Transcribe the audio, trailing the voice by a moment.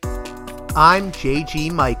I'm J.G.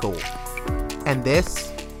 Michael, and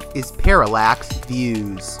this is Parallax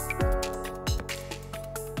Views.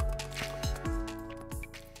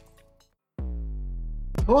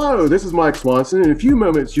 Hello, this is Mike Swanson. In a few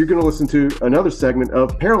moments, you're going to listen to another segment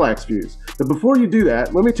of Parallax Views. But before you do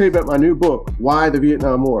that, let me tell you about my new book, Why the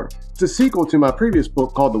Vietnam War. It's a sequel to my previous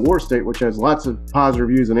book called The War State, which has lots of positive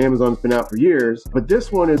reviews and Amazon's been out for years. But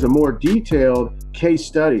this one is a more detailed case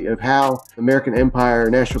study of how American empire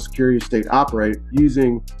and national security state operate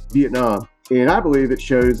using Vietnam. And I believe it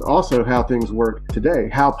shows also how things work today,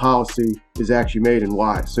 how policy is actually made and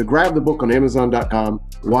why. So grab the book on Amazon.com,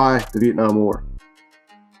 Why the Vietnam War.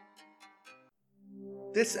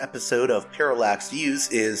 This episode of Parallax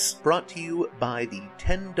Views is brought to you by the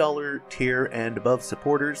 $10 tier and above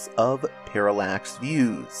supporters of Parallax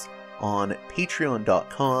Views on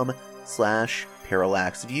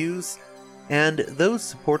patreon.com/Parallax Views, and those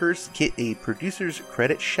supporters get a producer's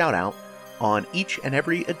credit shout-out on each and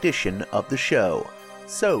every edition of the show.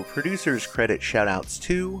 So, producers' credit shout-outs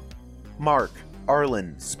to Mark,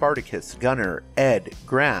 Arlen, Spartacus, Gunner, Ed,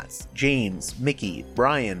 Gratz, James, Mickey,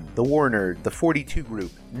 Brian, The War Nerd, The 42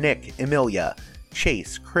 Group, Nick, Emilia,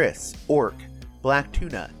 Chase, Chris, Orc, Black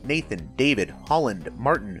Tuna, Nathan, David, Holland,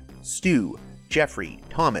 Martin, Stu, Jeffrey,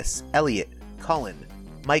 Thomas, Elliot, Colin,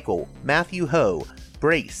 Michael, Matthew Ho,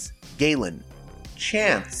 Brace, Galen,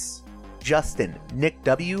 Chance, Justin, Nick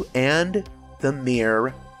W., and The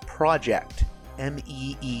Mere Project,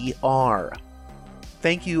 MEER.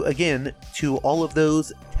 Thank you again to all of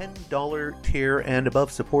those $10 tier and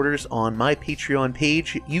above supporters on my Patreon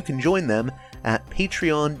page. You can join them at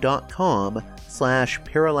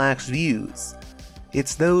patreon.com/parallaxviews.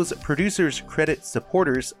 It's those producers credit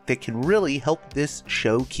supporters that can really help this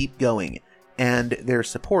show keep going, and their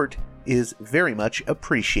support is very much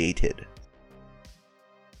appreciated.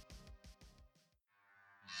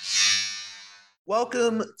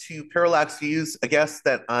 Welcome to Parallax Views, a guest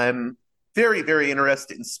that I'm very, very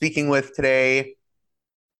interested in speaking with today,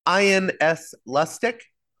 Ian S. Lustick,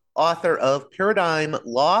 author of Paradigm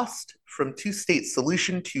Lost, From Two-State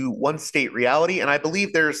Solution to One-State Reality. And I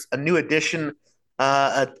believe there's a new edition,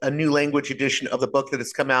 a new language edition of the book that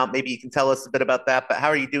has come out. Maybe you can tell us a bit about that. But how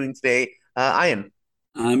are you doing today, Ian?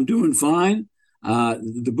 I'm doing fine.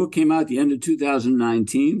 The book came out at the end of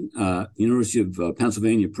 2019, University of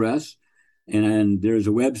Pennsylvania Press. And there's a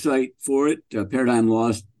website for it,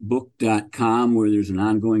 paradigmlostbook.com, where there's an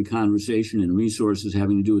ongoing conversation and resources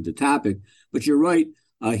having to do with the topic. But you're right,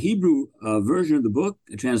 a Hebrew version of the book,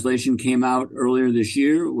 a translation came out earlier this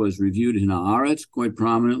year, was reviewed in Haaretz quite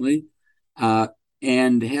prominently,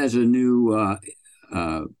 and has a new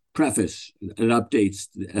preface that updates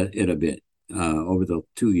it a bit over the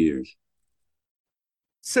 2 years.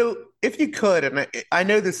 So if you could, and I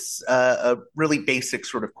know this a really basic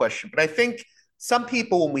sort of question, but I think some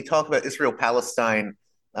people, when we talk about Israel-Palestine,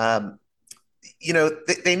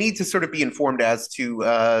 they need to sort of be informed as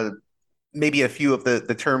to maybe a few of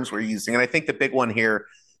the terms we're using. And I think the big one here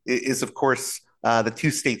is of course, the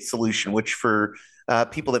two-state solution, which for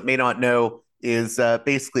people that may not know is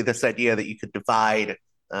basically this idea that you could divide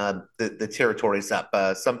the territories up,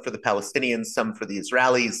 some for the Palestinians, some for the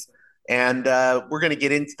Israelis. And we're going to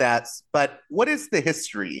get into that. But what is the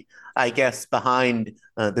history, I guess, behind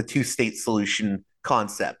the two-state solution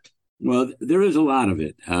concept? Well, there is a lot of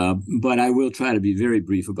it, but I will try to be very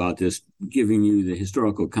brief about this, giving you the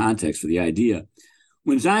historical context for the idea.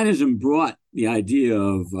 When Zionism brought the idea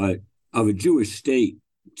of a Jewish state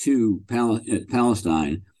to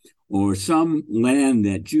Palestine, or some land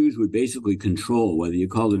that Jews would basically control, whether you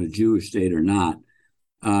called it a Jewish state or not,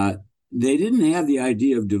 they didn't have the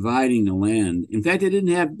idea of dividing the land. In fact, they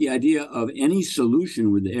didn't have the idea of any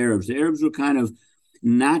solution with the Arabs. The Arabs were kind of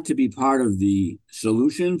not to be part of the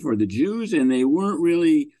solution for the Jews, and they weren't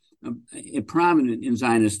really prominent in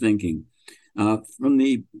Zionist thinking. From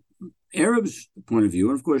the Arabs' point of view,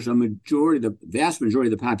 and of course, the vast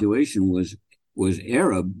majority of the population was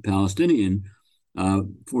Arab, Palestinian.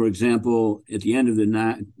 For example, at the end of the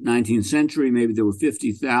 19th century, maybe there were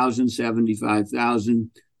 50,000,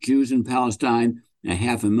 75,000 Jews in Palestine,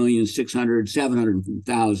 500,000,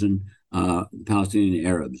 700,000 Palestinian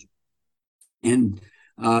Arabs. And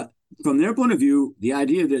from their point of view, the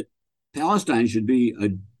idea that Palestine should be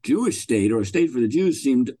a Jewish state or a state for the Jews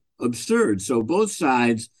seemed absurd. So both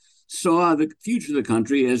sides saw the future of the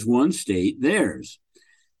country as one state, theirs.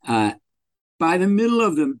 By the middle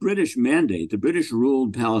of the British Mandate, the British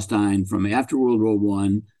ruled Palestine from after World War I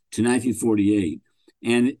to 1948.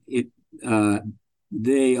 And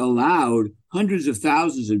they allowed hundreds of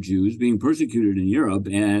thousands of Jews being persecuted in Europe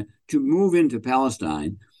to move into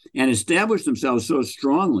Palestine and establish themselves so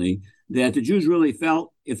strongly that the Jews really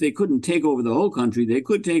felt if they couldn't take over the whole country, they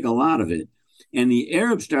could take a lot of it. And the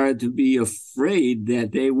Arabs started to be afraid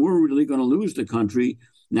that they were really going to lose the country,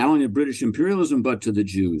 not only to British imperialism, but to the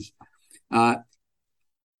Jews.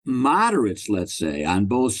 Moderates, let's say, on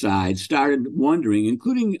both sides started wondering,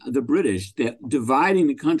 including the British, that dividing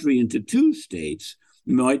the country into two states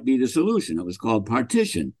might be the solution. It was called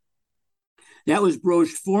partition. That was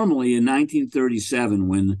broached formally in 1937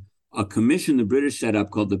 when a commission the British set up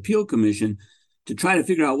called the Peel Commission to try to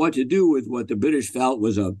figure out what to do with what the British felt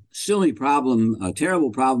was a silly problem, a terrible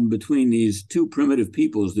problem between these two primitive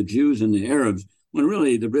peoples, the Jews and the Arabs, when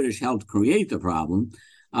really the British helped create the problem.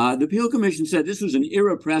 The Peel Commission said this was an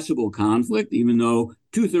irrepressible conflict, even though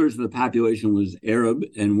 2/3 of the population was Arab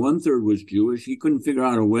and 1/3 was Jewish. He couldn't figure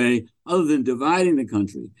out a way other than dividing the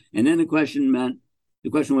country. And then the question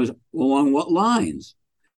was, well, along what lines?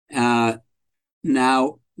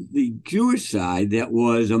 Now, the Jewish side that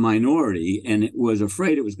was a minority and it was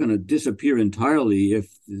afraid it was going to disappear entirely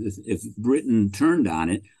if Britain turned on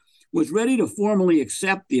it, was ready to formally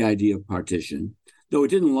accept the idea of partition, though it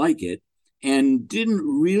didn't like it, and did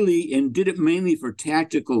it mainly for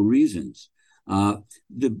tactical reasons.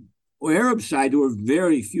 The Arab side, there were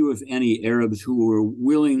very few, if any, Arabs who were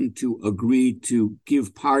willing to agree to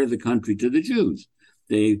give part of the country to the Jews.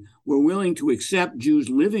 They were willing to accept Jews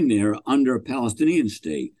living there under a Palestinian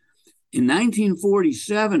state. In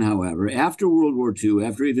 1947, however, after World War II,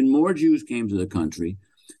 after even more Jews came to the country,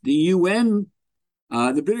 the UN,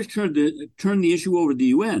 the British turned the issue over to the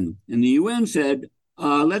UN, and the UN said,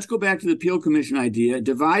 let's go back to the Peel Commission idea,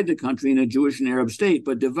 divide the country in a Jewish and Arab state,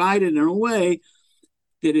 but divide it in a way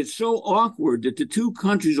that it's so awkward that the two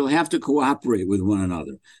countries will have to cooperate with one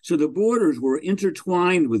another. So the borders were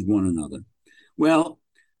intertwined with one another. Well,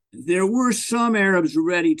 there were some Arabs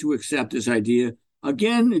ready to accept this idea.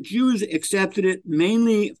 Again, the Jews accepted it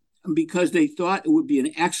mainly because they thought it would be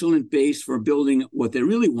an excellent base for building what they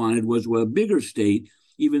really wanted was a bigger state,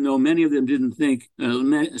 even though many of them didn't think,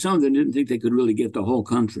 some of them didn't think they could really get the whole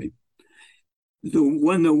country.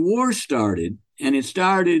 When the war started, and it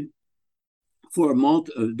started for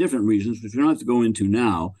different reasons, which we don't have to go into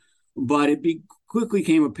now, but it quickly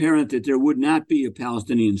became apparent that there would not be a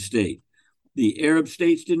Palestinian state. The Arab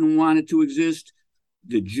states didn't want it to exist.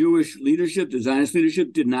 The Jewish leadership, the Zionist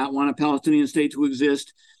leadership, did not want a Palestinian state to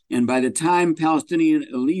exist. And by the time Palestinian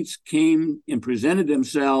elites came and presented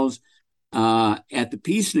themselves at the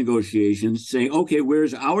peace negotiations, saying, okay,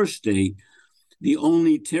 where's our state? The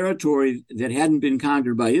only territory that hadn't been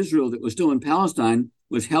conquered by Israel that was still in Palestine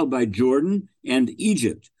was held by Jordan and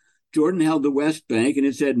Egypt. Jordan held the West Bank, and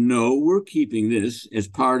it said, no, we're keeping this as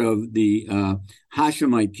part of the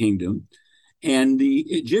Hashemite kingdom. And the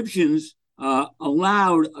Egyptians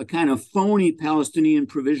allowed a kind of phony Palestinian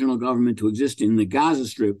provisional government to exist in the Gaza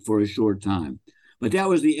Strip for a short time. But that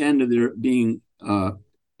was the end of their being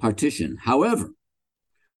partition. However,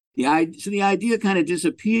 the idea kind of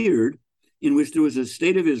disappeared, in which there was a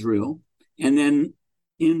state of Israel, and then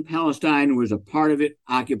in Palestine was a part of it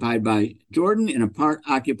occupied by Jordan and a part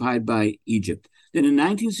occupied by Egypt. Then in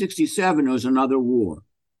 1967, there was another war.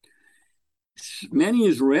 Many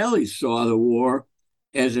Israelis saw the war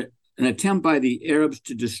as an attempt by the Arabs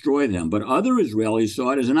to destroy them, but other Israelis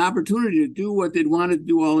saw it as an opportunity to do what they'd wanted to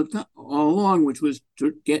do all along, which was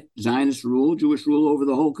to get Zionist rule, Jewish rule over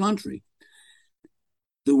the whole country.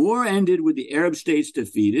 The war ended with the Arab states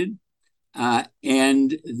defeated,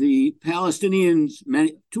 and the Palestinians,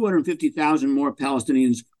 250,000 more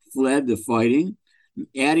Palestinians fled the fighting,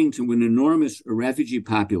 adding to an enormous refugee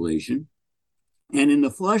population. And in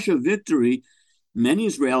the flush of victory, many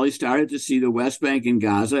Israelis started to see the West Bank and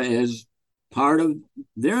Gaza as part of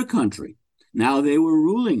their country. Now they were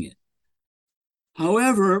ruling it.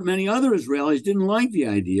 However, many other Israelis didn't like the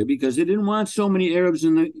idea because they didn't want so many Arabs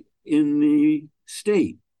in the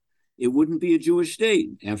state. It wouldn't be a Jewish state,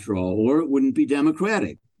 after all, or it wouldn't be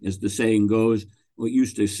democratic. As the saying goes, what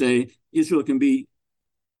used to say, Israel can be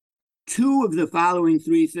two of the following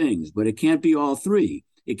three things, but it can't be all three.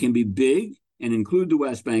 It can be big and include the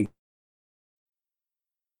West Bank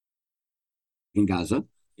and Gaza.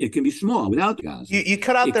 It can be small without Gaza. You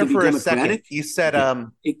cut out there for a second. You said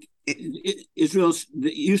Israel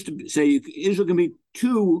used to say Israel can be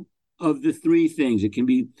two of the three things. It can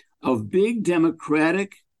be of big,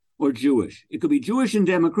 democratic, or Jewish. It could be Jewish and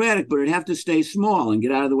democratic, but it'd have to stay small and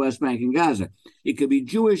get out of the West Bank and Gaza. It could be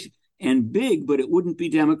Jewish and big, but it wouldn't be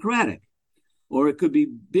democratic. Or it could be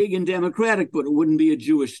big and democratic, but it wouldn't be a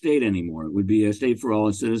Jewish state anymore. It would be a state for all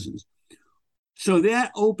its citizens. So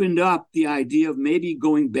that opened up the idea of maybe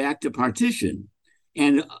going back to partition.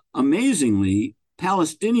 And amazingly,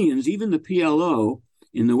 Palestinians, even the PLO,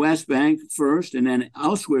 in the West Bank first and then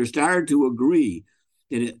elsewhere started to agree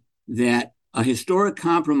that a historic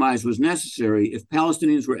compromise was necessary if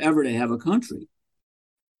Palestinians were ever to have a country.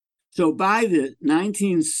 So by the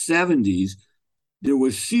 1970s, there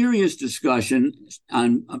was serious discussion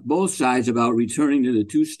on both sides about returning to the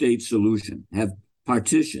two-state solution, have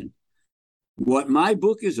partition. What my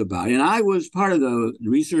book is about, and I was part of the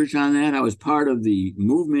research on that, I was part of the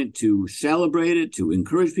movement to celebrate it, to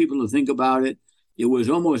encourage people to think about it. It was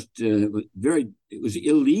almost it was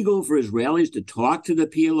illegal for Israelis to talk to the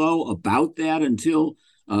PLO about that until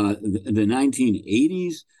the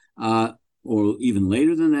 1980s, or even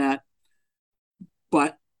later than that.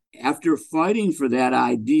 But after fighting for that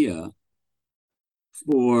idea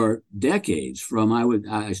for decades,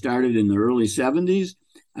 I started in the early 70s,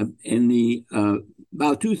 in the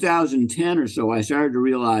about 2010 or so, I started to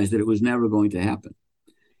realize that it was never going to happen,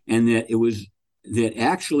 and that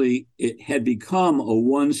actually it had become a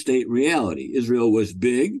one-state reality. Israel was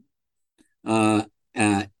big, but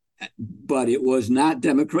it was not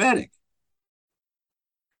democratic.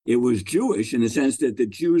 It was Jewish in the sense that the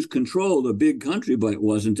Jews controlled a big country, but it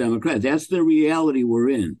wasn't democratic. That's the reality we're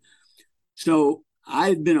in. So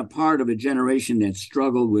I've been a part of a generation that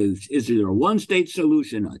struggled with, is there a one-state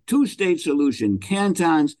solution, a two-state solution,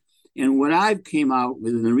 cantons? And what I've came out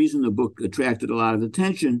with, and the reason the book attracted a lot of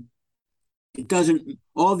attention,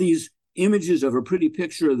 all these images of a pretty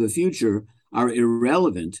picture of the future are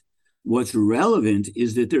irrelevant. What's relevant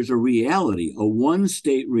is that there's a reality, a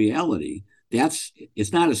one-state reality.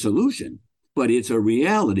 It's not a solution, but it's a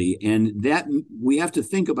reality. And that we have to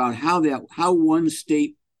think about how one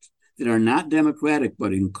state that are not democratic,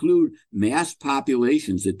 but include mass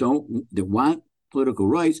populations that want political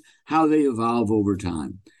rights, how they evolve over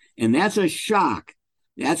time. And that's a shock.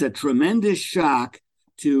 That's a tremendous shock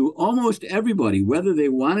to almost everybody, whether they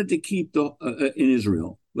wanted to keep in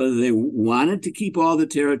Israel, whether they wanted to keep all the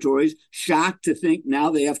territories, shocked to think now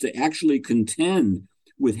they have to actually contend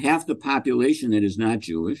with half the population that is not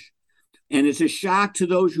Jewish. And it's a shock to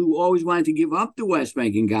those who always wanted to give up the West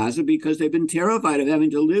Bank and Gaza because they've been terrified of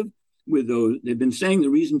having to live with those. They've been saying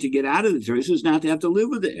the reason to get out of the territories is not to have to live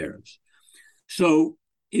with the Arabs. So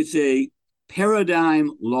it's a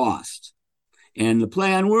paradigm lost. And the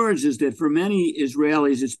play on words is that for many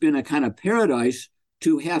Israelis, it's been a kind of paradise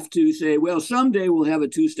to have to say, well, someday we'll have a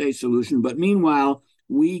two-state solution, but meanwhile,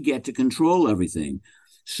 we get to control everything.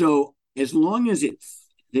 So as long as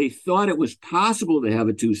they thought it was possible to have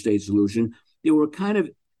a two-state solution, they were kind of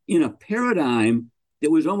in a paradigm that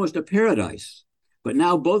was almost a paradise. But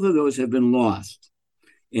now both of those have been lost.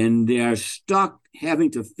 And they are stuck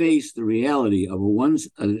having to face the reality of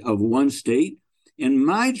one state. And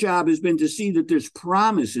my job has been to see that there's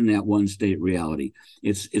promise in that one state reality.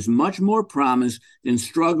 It's much more promise than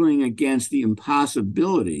struggling against the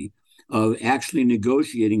impossibility of actually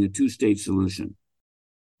negotiating a two-state solution.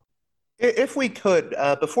 If we could,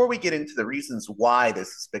 before we get into the reasons why this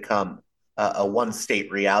has become a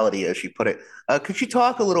one-state reality, as you put it, could you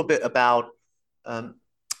talk a little bit about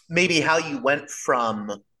maybe how you went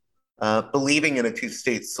from believing in a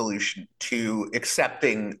two-state solution to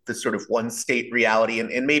accepting the sort of one-state reality,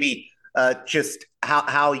 and maybe just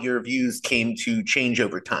how your views came to change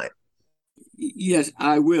over time? Yes,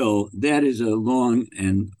 I will. That is a long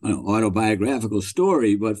and autobiographical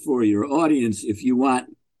story, but for your audience,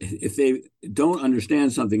 if they don't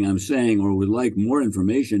understand something I'm saying or would like more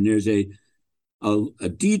information, there's a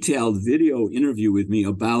detailed video interview with me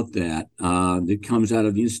about that that comes out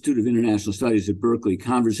of the Institute of International Studies at Berkeley,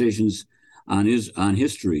 Conversations on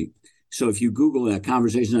History. So if you Google that,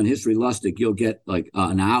 Conversations on History Lustig, you'll get like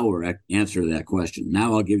an hour answer to that question.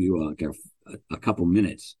 Now I'll give you a couple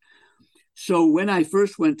minutes. So when I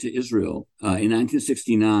first went to Israel in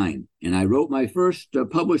 1969, and I wrote my first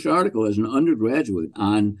published article as an undergraduate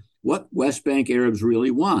on what West Bank Arabs really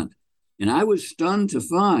want, and I was stunned to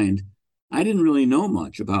find I didn't really know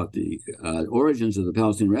much about the origins of the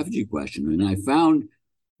Palestinian refugee question. And I found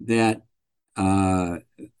that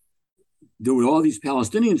there were all these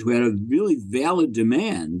Palestinians who had a really valid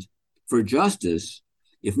demand for justice,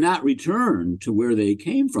 if not return to where they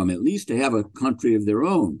came from, at least to have a country of their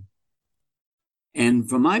own. And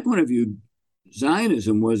from my point of view,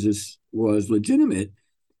 Zionism was legitimate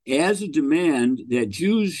as a demand that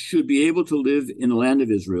Jews should be able to live in the land of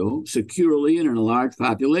Israel securely and in a large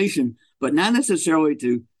population, but not necessarily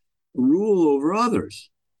to rule over others.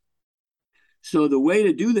 So the way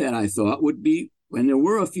to do that, I thought, would be when there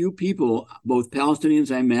were a few people, both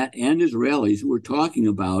Palestinians I met and Israelis, who were talking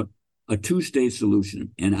about a two-state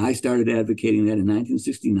solution. And I started advocating that in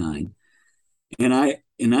 1969. And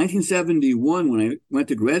in 1971, when I went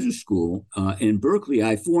to graduate school in Berkeley,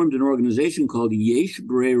 I formed an organization called Yesh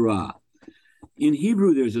Breira. In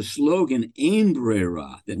Hebrew, there's a slogan, Ein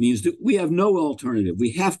Breira, that means that we have no alternative.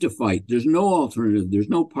 We have to fight. There's no alternative. There's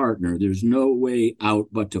no partner. There's no way out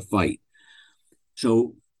but to fight.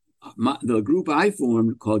 So the group I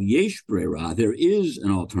formed called Yesh Breira, there is an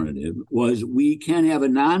alternative, was we can have a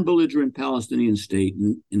non-belligerent Palestinian state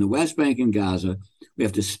in the West Bank and Gaza. We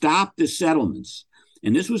have to stop the settlements.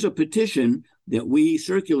 And this was a petition that we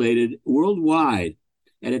circulated worldwide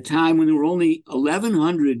at a time when there were only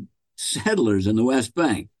 1,100 settlers in the West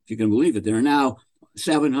Bank. If you can believe it, there are now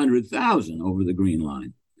 700,000 over the Green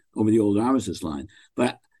Line, over the old armistice line.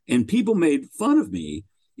 And people made fun of me.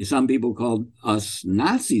 Some people called us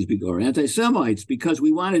Nazis or anti-Semites because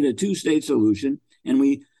we wanted a two-state solution.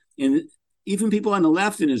 And even people on the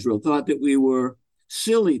left in Israel thought that we were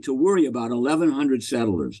silly to worry about 1,100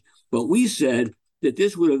 settlers. But we said that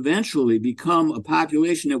this would eventually become a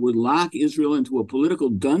population that would lock Israel into a political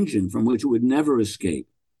dungeon from which it would never escape.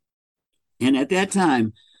 And at that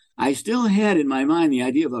time, I still had in my mind the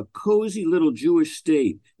idea of a cozy little Jewish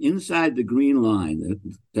state inside the Green Line,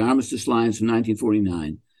 the armistice lines from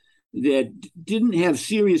 1949, that didn't have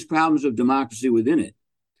serious problems of democracy within it.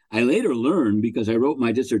 I later learned, because I wrote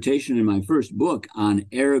my dissertation in my first book on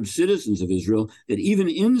Arab citizens of Israel, that even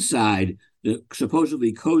inside the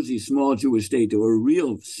supposedly cozy small Jewish state, there were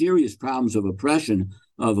real serious problems of oppression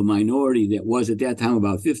of a minority that was at that time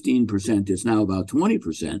about 15%. It's now about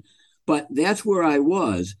 20%. But that's where I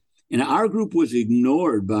was. And our group was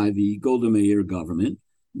ignored by the Golda Meir government.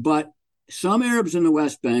 But some Arabs in the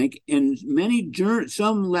West Bank and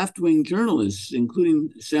some left-wing journalists, including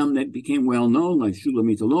some that became well-known, like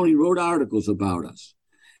Shulamit Aloni, wrote articles about us.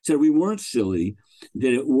 Said we weren't silly,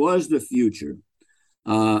 that it was the future.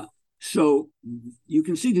 So you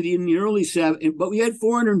can see that in the early 70s, but we had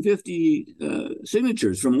 450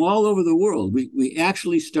 signatures from all over the world. We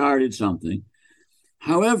actually started something.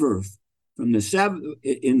 However, in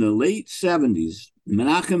the late 70s,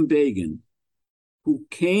 Menachem Begin, who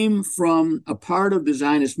came from a part of the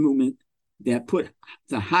Zionist movement that put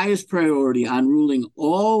the highest priority on ruling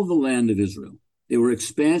all the land of Israel. They were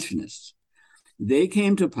expansionists. They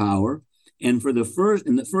came to power, and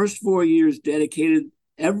in the first 4 years, dedicated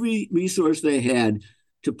every resource they had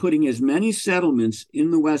to putting as many settlements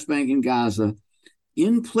in the West Bank and Gaza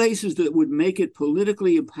in places that would make it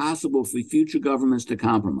politically impossible for future governments to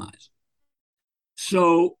compromise.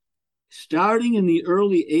 So starting in the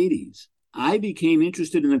early 80s, I became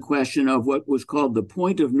interested in the question of what was called the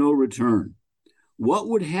point of no return. What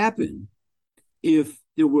would happen if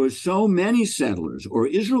there were so many settlers, or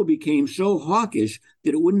Israel became so hawkish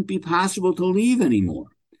that it wouldn't be possible to leave anymore?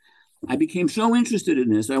 I became so interested in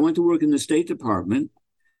this. I went to work in the State Department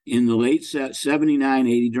in the late 79,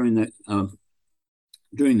 80 during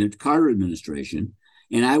the Carter administration.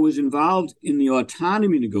 And I was involved in the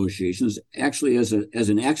autonomy negotiations, actually as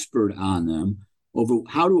an expert on them, over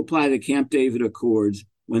how to apply the Camp David Accords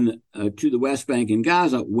to the West Bank and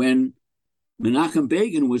Gaza when Menachem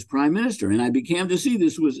Begin was prime minister. And I began to see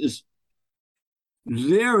this was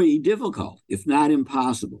very difficult, if not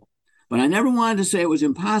impossible. But I never wanted to say it was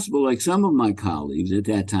impossible like some of my colleagues at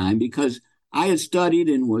that time, because I had studied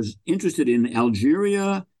and was interested in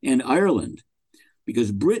Algeria and Ireland,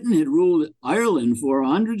 because Britain had ruled Ireland for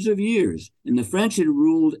hundreds of years, and the French had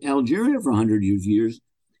ruled Algeria for hundreds of years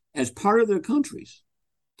as part of their countries,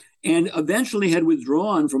 and eventually had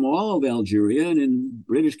withdrawn from all of Algeria, and in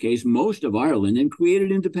British case, most of Ireland, and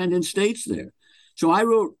created independent states there. So I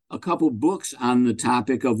wrote a couple books on the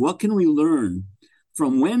topic of what can we learn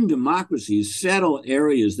from when democracies settle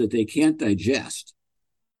areas that they can't digest.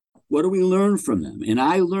 What do we learn from them? And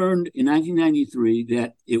I learned in 1993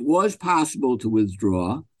 that it was possible to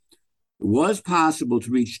withdraw. It was possible to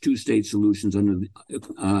reach two-state solutions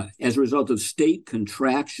as a result of state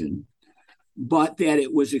contraction, but that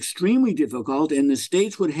it was extremely difficult, and the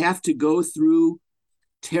states would have to go through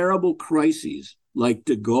terrible crises like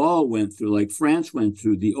de Gaulle went through, like France went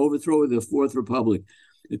through, the overthrow of the Fourth Republic,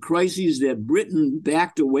 the crises that Britain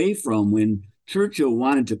backed away from when Churchill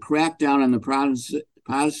wanted to crack down on the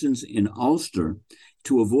Protestants in Ulster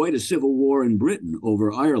to avoid a civil war in Britain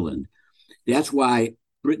over Ireland. That's why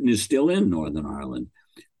Britain is still in Northern Ireland.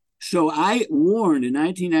 So I warned in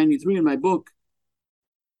 1993 in my book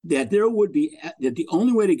that the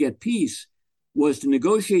only way to get peace was to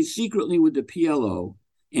negotiate secretly with the PLO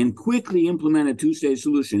and quickly implement a two-state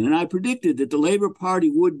solution. And I predicted that the Labour Party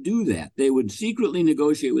would do that. They would secretly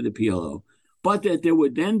negotiate with the PLO, but that there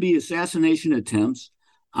would then be assassination attempts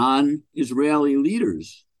on Israeli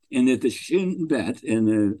leaders and that the Shin Bet and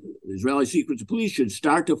the Israeli Secret Police should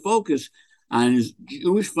start to focus on his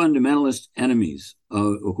Jewish fundamentalist enemies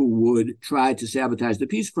who would try to sabotage the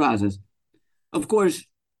peace process. Of course,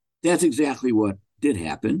 that's exactly what did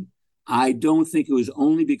happen. I don't think it was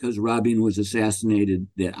only because Rabin was assassinated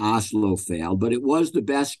that Oslo failed, but it was the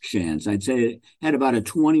best chance. I'd say it had about a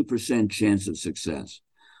 20% chance of success.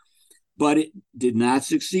 But it did not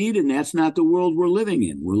succeed, and that's not the world we're living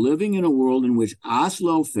in. We're living in a world in which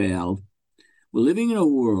Oslo failed. We're living in a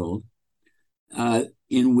world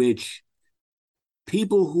in which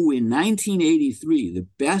people who in 1983, the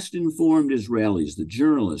best informed Israelis, the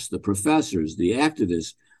journalists, the professors, the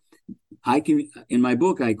activists, in my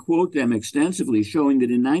book, I quote them extensively, showing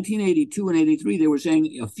that in 1982 and 83, they were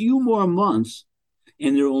saying a few more months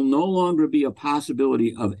and there will no longer be a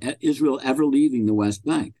possibility of Israel ever leaving the West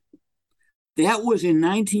Bank. That was in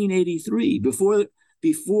 1983,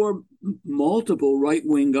 before multiple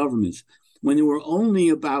right-wing governments, when there were only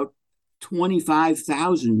about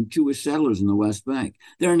 25,000 Jewish settlers in the West Bank.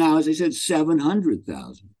 There are now, as I said,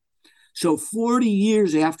 700,000. So 40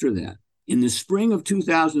 years after that, in the spring of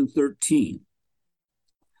 2013,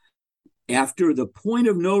 after the point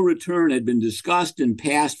of no return had been discussed and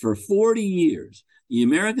passed for 40 years, the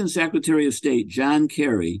American Secretary of State, John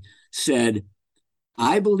Kerry, said,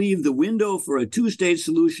 I believe the window for a two-state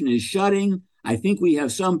solution is shutting. I think we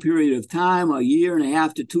have some period of time, a year and a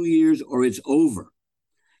half to 2 years, or it's over.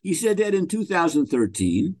 He said that in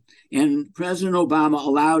 2013, and President Obama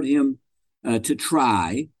allowed him to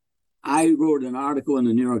try. I wrote an article in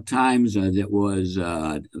the New York Times that was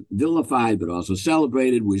vilified but also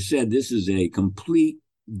celebrated, which said this is a complete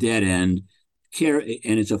dead end,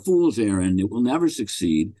 and it's a fool's errand. It will never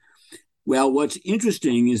succeed. Well, what's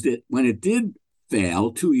interesting is that when it did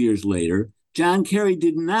fail 2 years later, John Kerry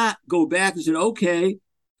did not go back and said, okay,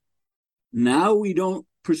 now we don't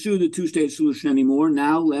pursue the two-state solution anymore.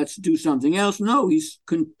 Now let's do something else. No, he's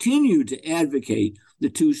continued to advocate the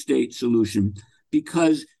two-state solution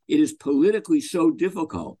because it is politically so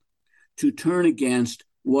difficult to turn against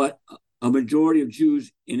what a majority of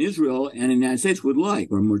Jews in Israel and in the United States would like,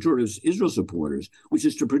 or a majority of Israel supporters, which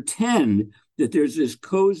is to pretend that there's this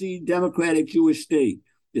cozy democratic Jewish state.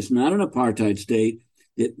 It's not an apartheid state,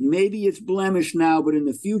 that maybe it's blemished now, but in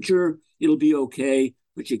the future it'll be okay.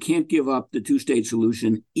 But you can't give up the two-state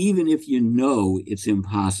solution, even if you know it's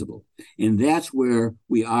impossible. And that's where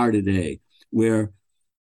we are today, where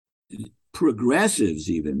progressives,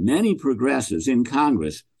 even many progressives in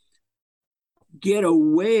Congress, get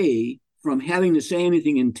away from having to say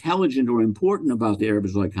anything intelligent or important about the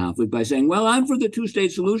Arab-Israeli conflict by saying, well, I'm for the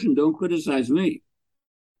two-state solution, don't criticize me.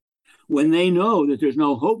 When they know that there's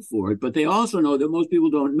no hope for it, but they also know that most people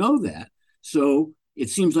don't know that. So it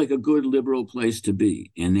seems like a good liberal place to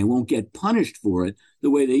be, and they won't get punished for it the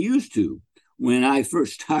way they used to when I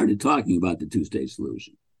first started talking about the two-state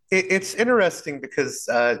solution. It's interesting because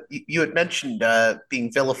you had mentioned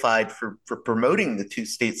being vilified for promoting the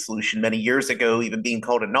two-state solution many years ago, even being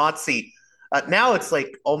called a Nazi. Now it's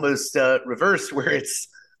like almost reversed, where it's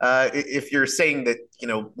if you're saying that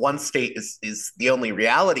one state is the only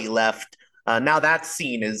reality left, now that's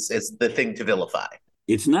seen as the thing to vilify.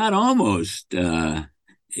 It's not almost.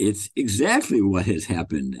 It's exactly what has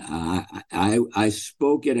happened. I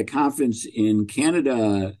spoke at a conference in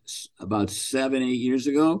Canada about 7-8 years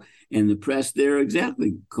ago, and the press there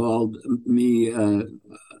exactly called me an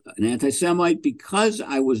anti-Semite because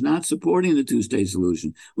I was not supporting the two-state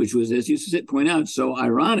solution, which was, as you point out, so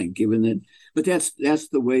ironic, given that. But that's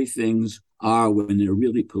the way things are when they're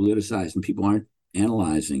really politicized and people aren't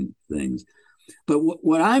analyzing things. But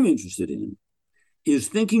what I'm interested in is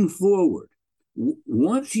thinking forward.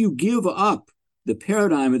 Once you give up the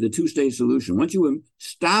paradigm of the two-state solution, once you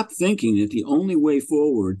stop thinking that the only way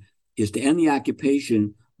forward is to end the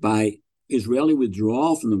occupation by Israeli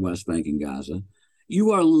withdrawal from the West Bank and Gaza,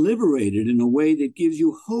 you are liberated in a way that gives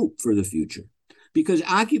you hope for the future. Because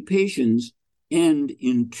occupations end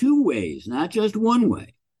in two ways, not just one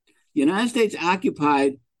way. The United States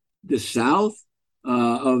occupied the South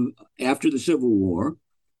after the Civil War.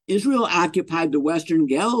 Israel occupied the Western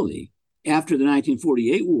Galilee after the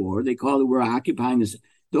 1948 war. They called it, we're occupying this.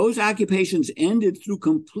 Those occupations ended through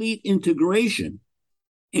complete integration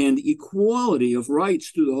and equality of rights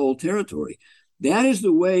through the whole territory. That is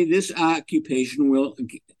the way this occupation will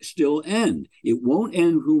still end. It won't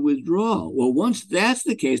end through withdrawal. Well, once that's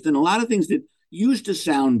the case, then a lot of things that used to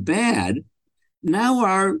sound bad now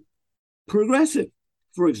are progressive.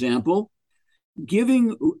 For example,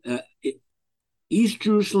 giving East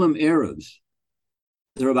Jerusalem Arabs,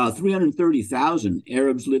 there are about 330,000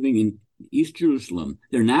 Arabs living in East Jerusalem.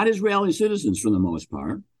 They're not Israeli citizens for the most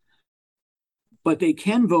part. but they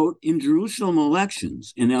can vote in Jerusalem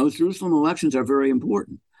elections, and those Jerusalem elections are very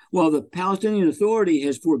important. Well, the Palestinian Authority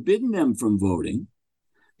has forbidden them from voting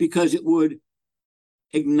because it would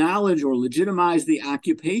acknowledge or legitimize the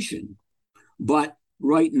occupation. But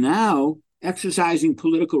right now, exercising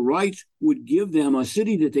political rights would give them a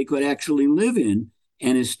city that they could actually live in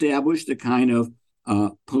and establish the kind of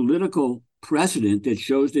political precedent that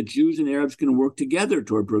shows that Jews and Arabs can work together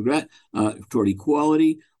toward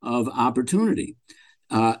equality of opportunity.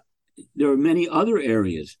 There are many other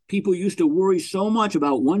areas. People used to worry so much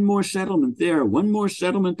about one more settlement there,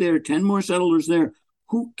 10 more settlers there.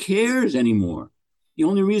 Who cares anymore? The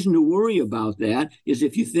only reason to worry about that is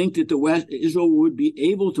if you think that Israel would be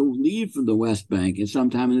able to leave from the West Bank at some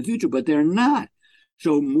time in the future, but they're not.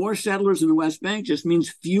 So more settlers in the West Bank just means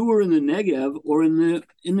fewer in the Negev or in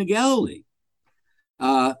the Galilee.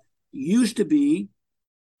 Used to be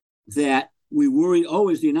that we worried,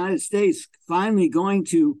 is the United States finally going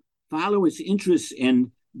to follow its interests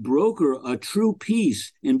and broker a true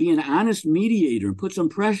peace and be an honest mediator and put some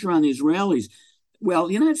pressure on the Israelis? Well,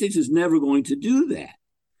 the United States is never going to do that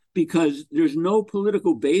because there's no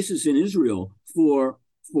political basis in Israel for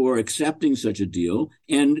accepting such a deal,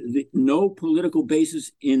 and no political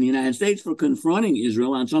basis in the United States for confronting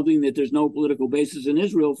Israel on something that there's no political basis in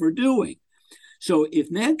Israel for doing. So if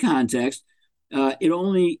in that context, it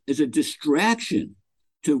only is a distraction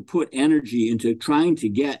to put energy into trying to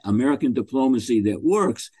get American diplomacy that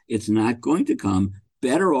works, it's not going to come.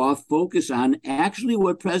 Better off focus on actually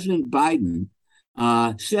what President Biden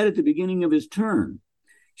said at the beginning of his term.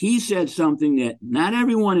 He said something that not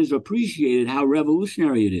everyone has appreciated how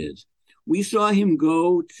revolutionary it is. We saw him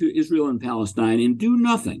go to Israel and Palestine and do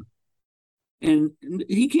nothing. And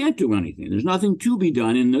he can't do anything. There's nothing to be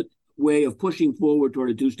done in the way of pushing forward toward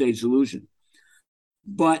a two-state solution.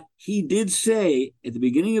 But he did say at the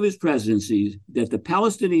beginning of his presidency that the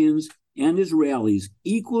Palestinians and Israelis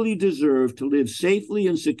equally deserve to live safely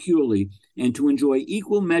and securely and to enjoy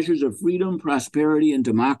equal measures of freedom, prosperity, and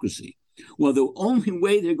democracy. Well, the only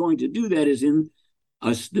way they're going to do that is in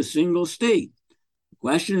the single state. The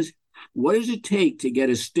question is, what does it take to get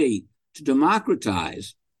a state to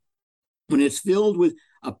democratize when it's filled with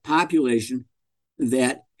a population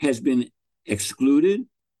that has been excluded,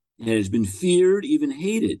 that has been feared, even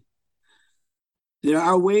hated? There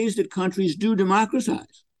are ways that countries do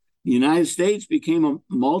democratize. The United States became a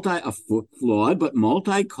flawed but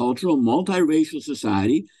multicultural, multiracial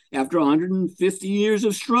society after 150 years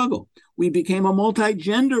of struggle. We became a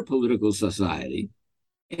multi-gender political society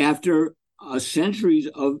after centuries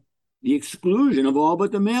of the exclusion of all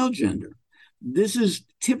but the male gender. This is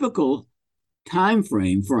typical time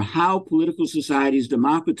frame for how political societies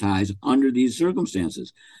democratize under these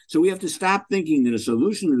circumstances. So we have to stop thinking that a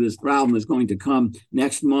solution to this problem is going to come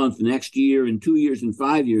next month, next year, in 2 years, and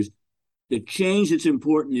 5 years. The change that's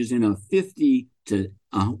important is in a 50 to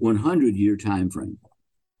 100-year time frame.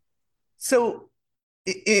 So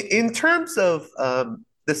in terms of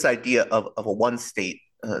this idea of a one-state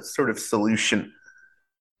sort of solution,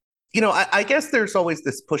 I guess there's always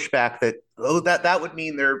this pushback that, that would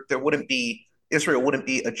mean Israel wouldn't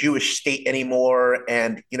be a Jewish state anymore.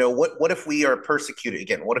 And, what if we are persecuted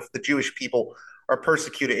again? What if the Jewish people are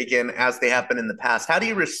persecuted again as they have been in the past? How do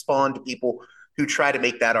you respond to people who try to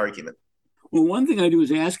make that argument? Well, one thing I do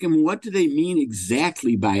is ask them, what do they mean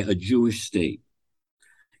exactly by a Jewish state?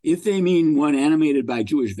 If they mean one animated by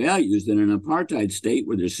Jewish values, then an apartheid state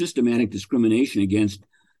where there's systematic discrimination against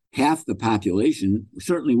half the population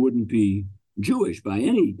certainly wouldn't be Jewish by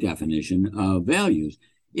any definition of values.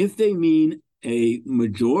 If they mean a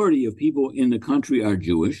majority of people in the country are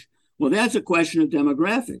Jewish, well, that's a question of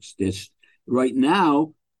demographics. That's right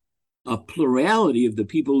now, a plurality of the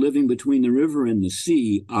people living between the river and the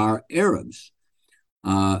sea are Arabs,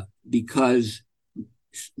 because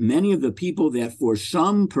many of the people that for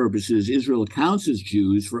some purposes Israel counts as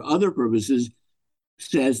Jews, for other purposes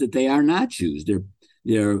says that they are not Jews.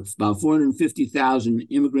 There are about 450,000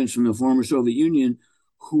 immigrants from the former Soviet Union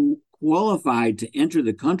who qualified to enter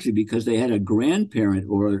the country because they had a grandparent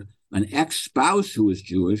or an ex-spouse who was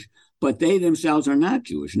Jewish, but they themselves are not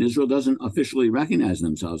Jewish, and Israel doesn't officially recognize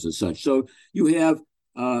themselves as such. So you have,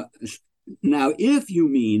 now if you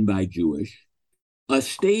mean by Jewish, a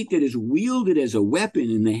state that is wielded as a weapon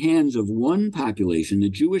in the hands of one population, the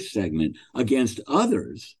Jewish segment, against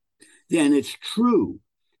others, then it's true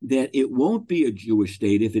that it won't be a Jewish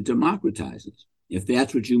state if it democratizes, if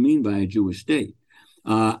that's what you mean by a Jewish state.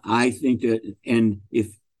 I think that, and if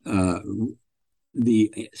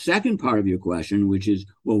the second part of your question, which is,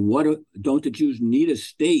 well, don't the Jews need a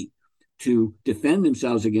state to defend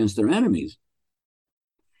themselves against their enemies?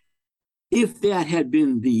 If that had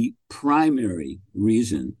been the primary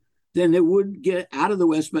reason, then they would get out of the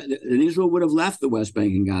West Bank, and Israel would have left the West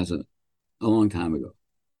Bank and Gaza a long time ago.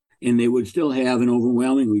 And they would still have an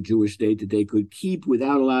overwhelmingly Jewish state that they could keep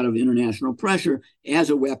without a lot of international pressure as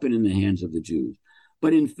a weapon in the hands of the Jews.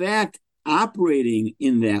 But in fact, operating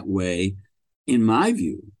in that way, in my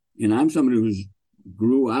view, and I'm somebody who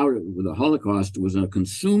grew out with the Holocaust, was a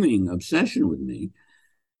consuming obsession with me,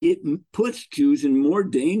 it puts Jews in more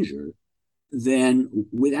danger than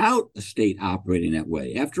without a state operating that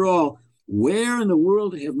way. After all, where in the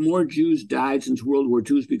world have more Jews died since World War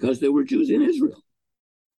II is because there were Jews in Israel.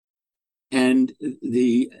 And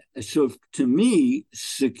so to me,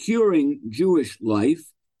 securing Jewish life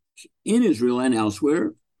in Israel and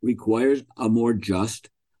elsewhere requires a more just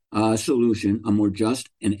solution, a more just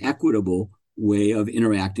and equitable way of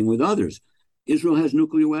interacting with others. Israel has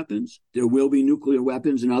nuclear weapons. There will be nuclear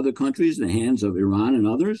weapons in other countries, in the hands of Iran and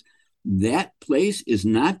others. That place is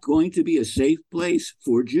not going to be a safe place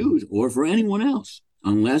for Jews or for anyone else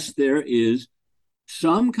unless there is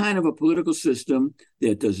some kind of a political system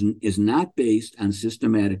that is not based on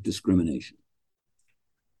systematic discrimination.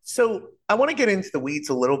 So I want to get into the weeds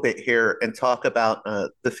a little bit here and talk about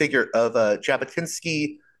the figure of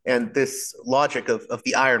Jabotinsky and this logic of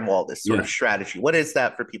the Iron Wall, this sort of strategy. What is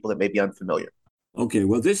that for people that may be unfamiliar? Okay,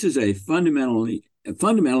 well, this is a fundamental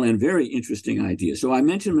and very interesting idea. So I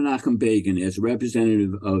mentioned Menachem Begin as a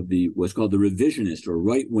representative of what's called the revisionist or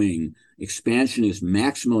right-wing expansionist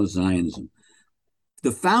maximalist Zionism.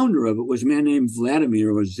 The founder of it was a man named Vladimir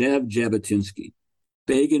or Zev Jabotinsky.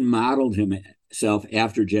 Begin modeled himself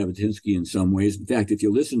after Jabotinsky in some ways. In fact, if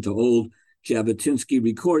you listen to old Jabotinsky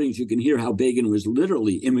recordings, you can hear how Begin was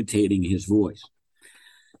literally imitating his voice.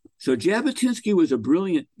 So Jabotinsky was a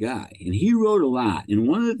brilliant guy, and he wrote a lot. And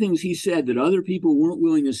one of the things he said that other people weren't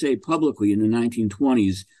willing to say publicly in the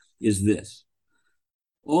 1920s is this: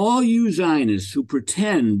 all you Zionists who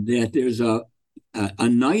pretend that there's a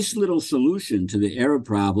nice little solution to the Arab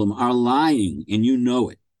problem are lying, and you know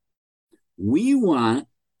it. We want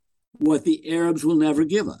what the Arabs will never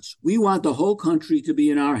give us. We want the whole country to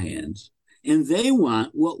be in our hands, and they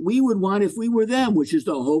want what we would want if we were them, which is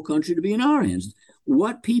the whole country to be in our hands.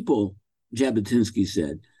 What people, Jabotinsky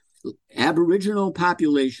said, Aboriginal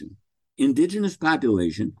population, indigenous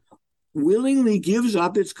population, willingly gives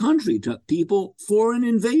up its country to people, foreign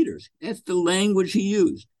invaders. That's the language he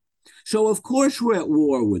used. So, of course, we're at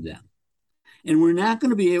war with them. And we're not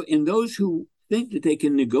going to be able, and those who think that they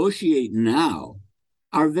can negotiate now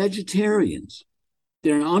are vegetarians.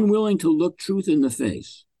 They're unwilling to look truth in the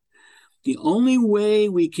face. The only way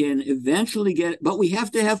we can eventually but we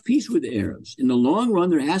have to have peace with the Arabs. In the long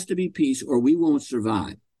run, there has to be peace or we won't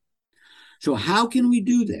survive. So how can we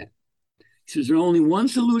do that? He says there's only one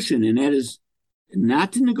solution, and that is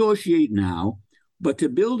not to negotiate now, but to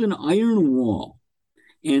build an iron wall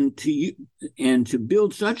and to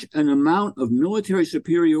build such an amount of military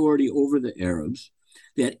superiority over the Arabs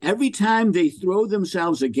that every time they throw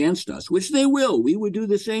themselves against us, which they will, we would do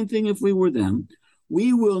the same thing if we were them,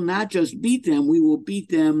 we will not just beat them, we will beat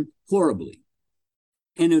them horribly.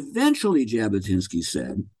 And eventually, Jabotinsky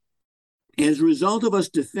said, as a result of us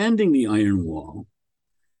defending the Iron Wall,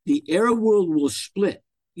 the Arab world will split.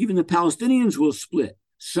 Even the Palestinians will split.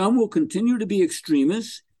 Some will continue to be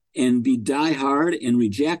extremists and be diehard and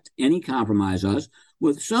reject any compromise us.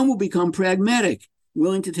 With some will become pragmatic,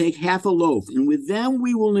 willing to take half a loaf. And with them,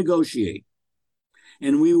 we will negotiate.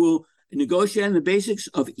 And we will negotiate on the basics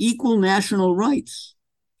of equal national rights.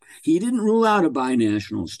 He didn't rule out a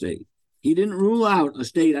binational state. He didn't rule out a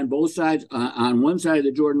state on both sides, on one side of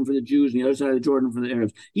the Jordan for the Jews and the other side of the Jordan for the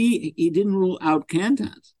Arabs. He didn't rule out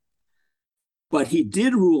cantons. But he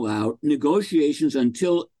did rule out negotiations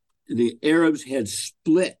until the Arabs had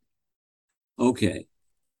split. Okay.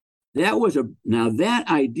 Now that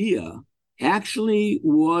idea actually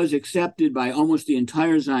was accepted by almost the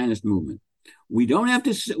entire Zionist movement. We don't have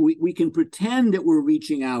to, we can pretend that we're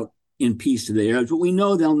reaching out in peace to the Arabs, but we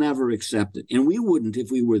know they'll never accept it. And we wouldn't if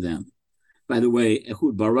we were them. By the way,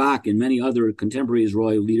 Ehud Barak and many other contemporary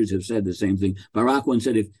Israeli leaders have said the same thing. Barak once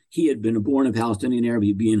said if he had been born a Palestinian Arab,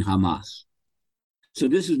 he'd be in Hamas. So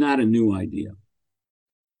this is not a new idea.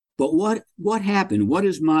 But what happened? What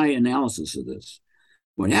is my analysis of this?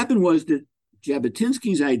 What happened was that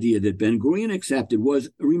Jabotinsky's idea that Ben-Gurion accepted was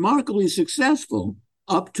remarkably successful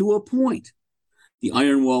up to a point. The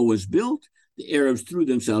Iron Wall was built. The Arabs threw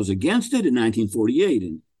themselves against it in 1948,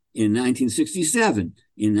 in 1967,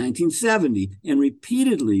 in 1970, and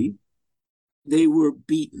repeatedly they were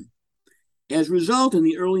beaten. As a result, in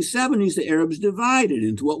the early 70s, the Arabs divided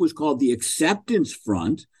into what was called the Acceptance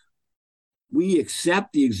Front, we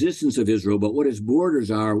accept the existence of Israel, but what its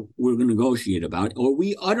borders are, we're going to negotiate about, or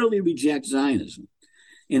we utterly reject Zionism.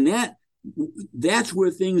 And that's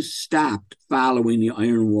where things stopped following the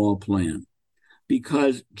Iron Wall plan,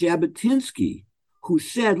 because Jabotinsky, who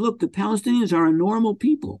said, look, the Palestinians are a normal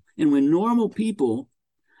people, and when normal people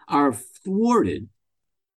are thwarted,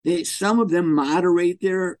 some of them moderate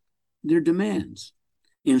their demands,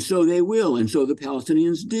 and so they will, and so the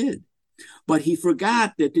Palestinians did. But he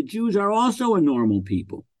forgot that the Jews are also a normal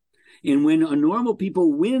people. And when a normal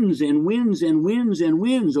people wins and wins and wins and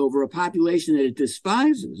wins over a population that it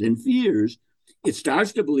despises and fears, it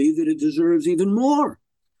starts to believe that it deserves even more.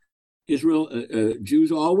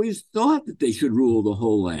 Jews always thought that they should rule the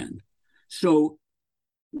whole land. So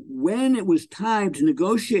when it was time to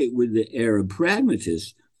negotiate with the Arab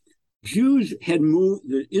pragmatists, Jews had moved,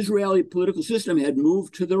 the Israeli political system had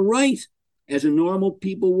moved to the right, as a normal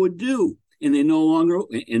people would do. And they no longer,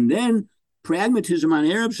 and then pragmatism on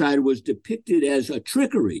the Arab side was depicted as a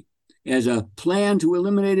trickery, as a plan to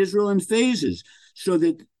eliminate Israel in phases, so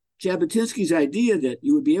that Jabotinsky's idea that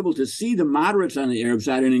you would be able to see the moderates on the Arab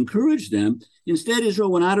side and encourage them, instead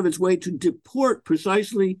Israel went out of its way to deport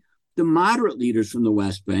precisely the moderate leaders from the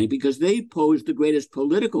West Bank because they posed the greatest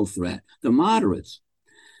political threat, the moderates.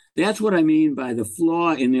 That's what I mean by the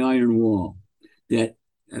flaw in the Iron Wall, that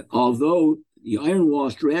although the Iron Wall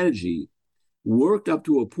strategy worked up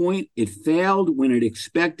to a point, it failed when it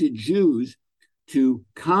expected Jews to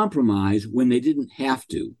compromise when they didn't have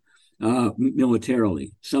to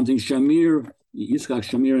militarily. Something Yitzhak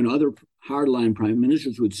Shamir and other hardline prime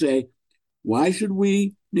ministers would say, why should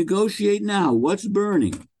we negotiate now? What's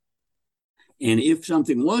burning? And if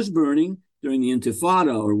something was burning during the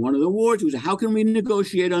Intifada or one of the wars, it was how can we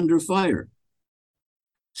negotiate under fire?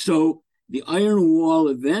 So the Iron Wall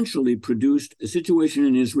eventually produced a situation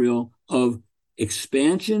in Israel of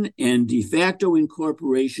expansion and de facto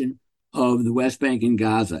incorporation of the West Bank and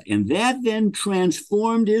Gaza. And that then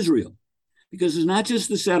transformed Israel, because it's not just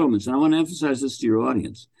the settlements, and I want to emphasize this to your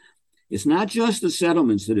audience. It's not just the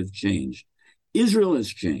settlements that have changed. Israel has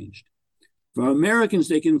changed. For Americans,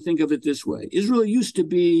 they can think of it this way. Israel used to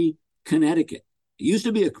be Connecticut. It used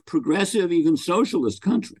to be a progressive, even socialist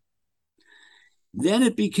country. Then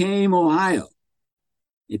it became Ohio.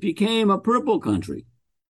 It became a purple country.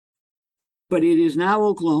 But it is now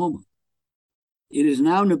Oklahoma. It is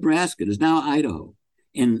now Nebraska. It is now Idaho.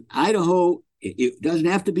 And Idaho, it doesn't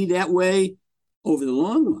have to be that way over the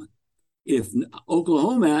long run. If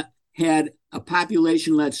Oklahoma had a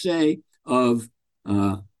population, let's say, of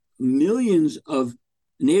millions of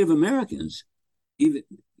Native Americans, even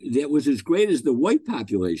that was as great as the white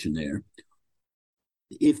population there,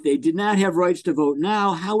 if they did not have rights to vote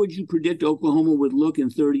now, how would you predict Oklahoma would look in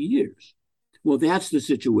 30 years? Well, that's the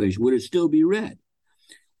situation. Would it still be red?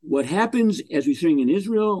 What happens, as we're seeing in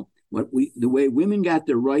Israel, the way women got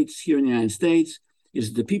their rights here in the United States,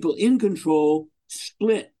 is the people in control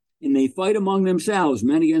split and they fight among themselves,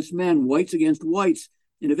 men against men, whites against whites.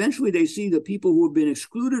 And eventually they see the people who have been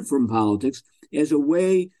excluded from politics as a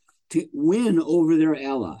way to win over their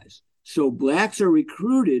allies. So blacks are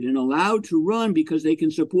recruited and allowed to run because they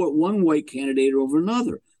can support one white candidate over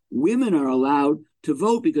another. Women are allowed to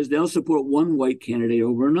vote because they'll support one white candidate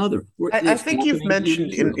over another. I think you've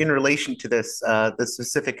mentioned in relation to this, the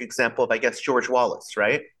specific example of, I guess, George Wallace,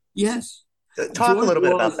 right? Yes. Talk a little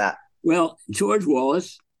bit about that. Well, George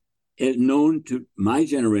Wallace is known to my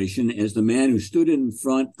generation as the man who stood in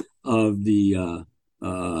front of the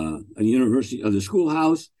university, of the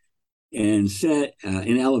schoolhouse, and said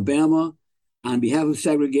in Alabama on behalf of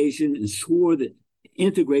segregation, and swore that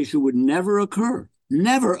integration would never occur.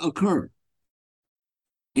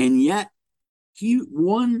 And yet he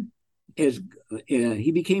won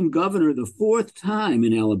he became governor the fourth time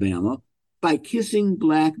in Alabama by kissing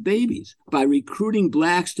black babies, by recruiting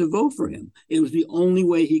blacks to vote for him. It was the only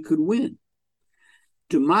way he could win.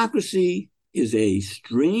 Democracy is a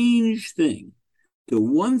strange thing. The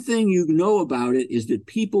one thing you know about it is that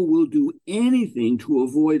people will do anything to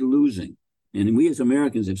avoid losing. And we as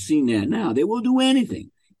Americans have seen that now. They will do anything,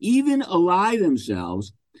 even ally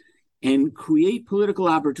themselves and create political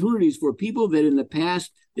opportunities for people that in the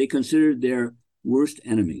past they considered their worst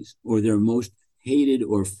enemies or their most hated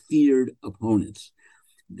or feared opponents.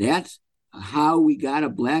 That's how we got a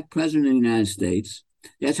black president in the United States.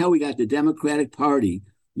 That's how we got the Democratic Party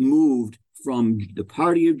moved from the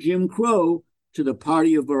party of Jim Crow to the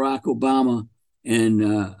party of Barack Obama and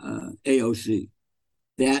AOC.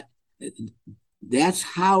 That's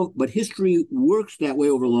how, but history works that way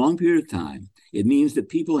over a long period of time. It means that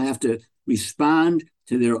people have to respond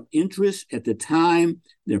to their interests at the time,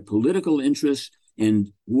 their political interests,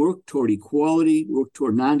 and work toward equality, work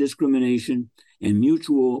toward non-discrimination, and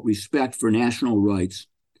mutual respect for national rights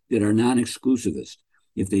that are non-exclusivist.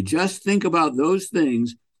 If they just think about those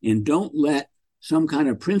things and don't let some kind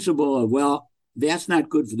of principle of, well, that's not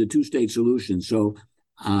good for the two-state solution, so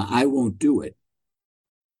I won't do it,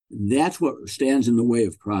 that's what stands in the way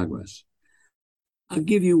of progress. I'll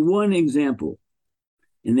give you one example,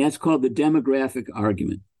 and that's called the demographic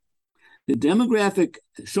argument. The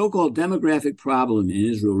so-called demographic problem in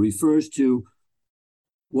Israel refers to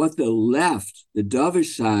what the left, the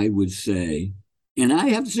dovish side, would say. And I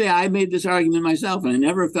have to say, I made this argument myself, and I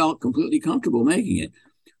never felt completely comfortable making it.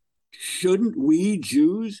 Shouldn't we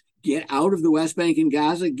Jews get out of the West Bank and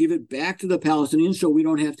Gaza, give it back to the Palestinians so we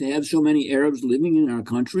don't have to have so many Arabs living in our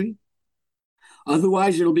country?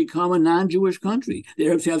 Otherwise, it'll become a non-Jewish country. The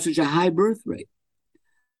Arabs have such a high birth rate.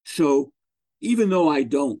 So even though I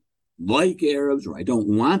don't like Arabs, or I don't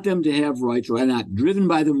want them to have rights, or I'm not driven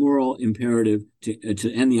by the moral imperative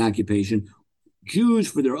to end the occupation, Jews,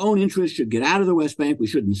 for their own interests, should get out of the West Bank. We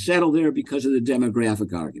shouldn't settle there because of the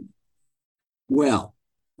demographic argument. Well,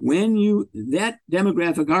 that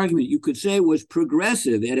demographic argument, you could say, was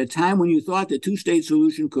progressive at a time when you thought the two-state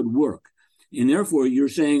solution could work. And therefore, you're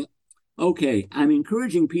saying, okay, I'm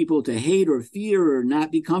encouraging people to hate or fear or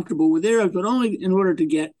not be comfortable with Arabs, but only in order to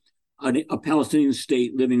get a Palestinian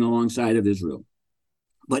state living alongside of Israel.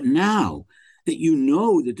 But now that you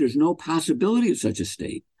know that there's no possibility of such a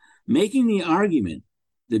state, making the argument,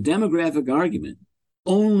 the demographic argument,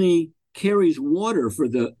 only carries water for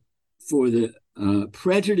the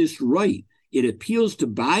prejudiced right. It appeals to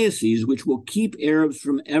biases which will keep Arabs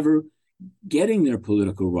from ever getting their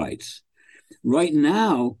political rights. Right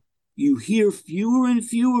now, you hear fewer and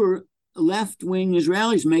fewer left-wing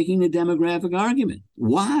Israelis making the demographic argument.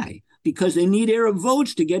 Why? Because they need Arab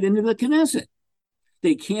votes to get into the Knesset.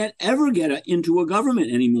 They can't ever get into a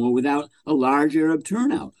government anymore without a large Arab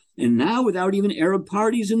turnout. And now without even Arab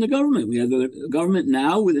parties in the government. We have the government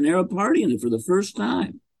now with an Arab party in it for the first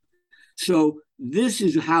time. So this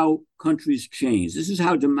is how countries change. This is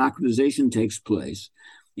how democratization takes place.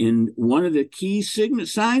 And one of the key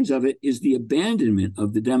signs of it is the abandonment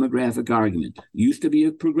of the demographic argument. Used to be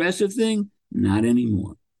a progressive thing, not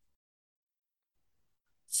anymore.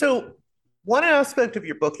 So one aspect of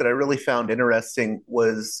your book that I really found interesting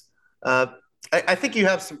was I think you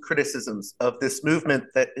have some criticisms of this movement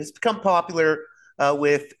that has become popular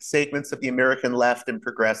with segments of the American left and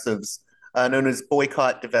progressives known as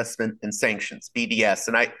boycott, divestment, and sanctions, BDS.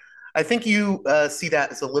 And I think you see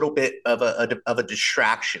that as a little bit of a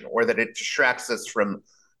distraction, or that it distracts us from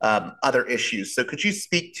other issues. So could you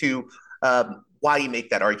speak to why you make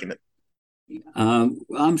that argument?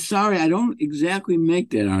 I'm sorry, I don't exactly make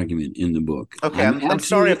that argument in the book. Okay, I'm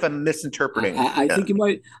sorry if I'm misinterpreting. I think you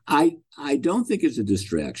might. I don't think it's a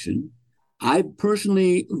distraction. I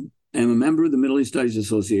personally am a member of the Middle East Studies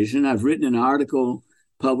Association. I've written an article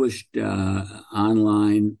published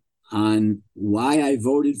online on why I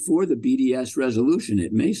voted for the BDS resolution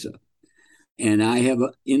at Mesa. And I have,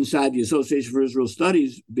 inside the Association for Israel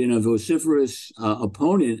Studies, been a vociferous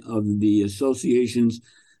opponent of the association's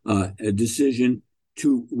decision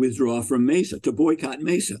to withdraw from Mesa, to boycott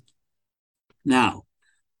Mesa. Now,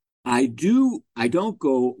 I don't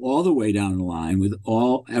go all the way down the line with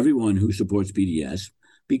everyone who supports BDS,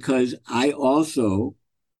 because I also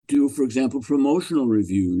do, for example, promotional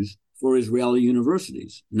reviews for Israeli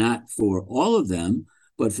universities, not for all of them,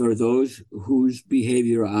 but for those whose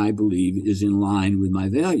behavior I believe is in line with my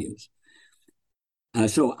values.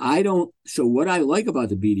 So what I like about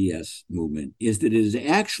the BDS movement is that it has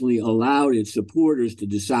actually allowed its supporters to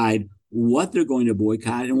decide what they're going to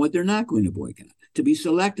boycott and what they're not going to boycott, to be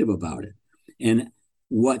selective about it. And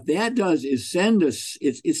what that does is send us,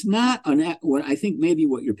 it's not what I think maybe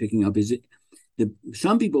what you're picking up is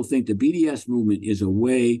some people think the BDS movement is a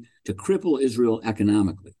way to cripple Israel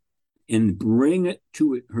economically and bring it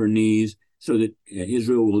to her knees so that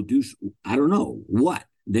Israel will do, I don't know what.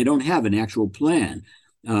 They don't have an actual plan.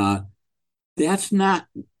 That's not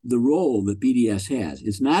the role that BDS has.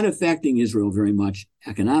 It's not affecting Israel very much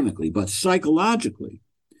economically, but psychologically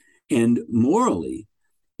and morally,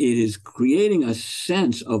 it is creating a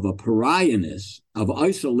sense of a pariahness, of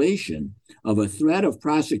isolation, of a threat of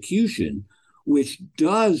prosecution, which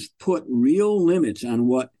does put real limits on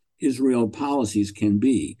what Israel policies can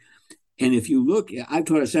be. And if you look, I've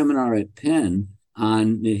taught a seminar at Penn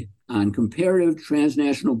on comparative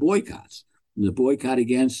transnational boycotts, the boycott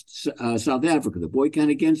against South Africa, the boycott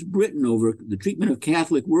against Britain over the treatment of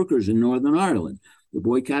Catholic workers in Northern Ireland, the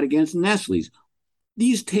boycott against Nestle's.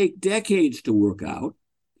 These take decades to work out.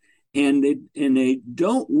 and they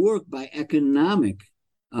don't work by economic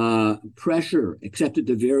pressure, except at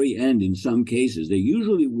the very end. In some cases, they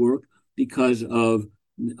usually work because of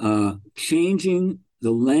changing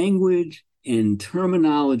the language and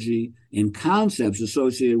terminology and concepts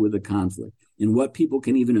associated with the conflict, and what people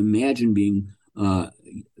can even imagine being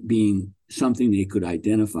something they could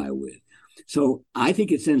identify with. So I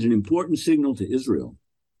think it sends an important signal to Israel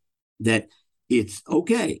that it's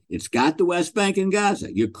okay. It's got the West Bank and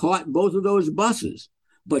Gaza. You caught both of those buses,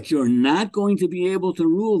 but you're not going to be able to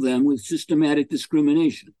rule them with systematic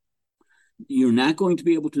discrimination. You're not going to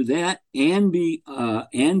be able to do that and be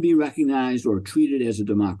recognized or treated as a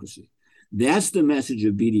democracy. That's the message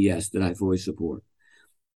of BDS that I fully support.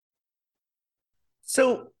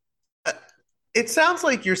 So it sounds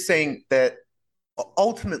like you're saying that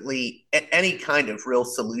ultimately any kind of real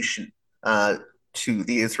solution to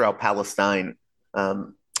the Israel-Palestine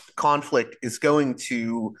conflict is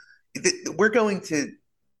we're going to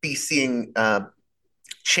be seeing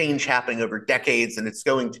change happening over decades, and it's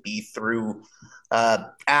going to be through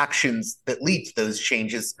actions that lead to those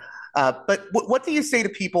changes. But what do you say to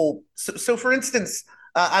people? So for instance,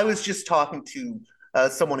 I was just talking to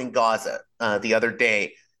someone in Gaza the other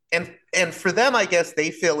day, and for them, I guess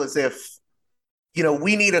they feel as if,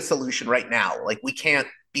 we need a solution right now. Like, we can't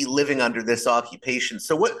be living under this occupation.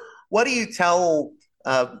 So what do you tell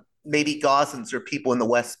maybe Gazans or people in the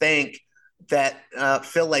West Bank that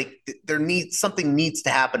feel like something needs to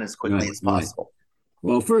happen as quickly as possible?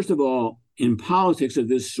 Right. Well, first of all, in politics of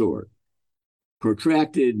this sort,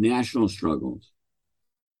 protracted national struggles,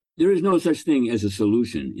 there is no such thing as a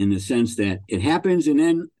solution, in the sense that it happens and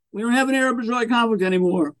then we don't have an Arab-Israeli conflict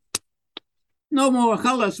anymore. No more,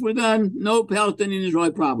 khalas, we're done. No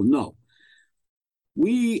Palestinian-Israeli problem. No.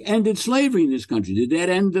 We ended slavery in this country. Did that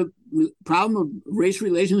end the problem of race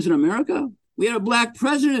relations in America? We had a black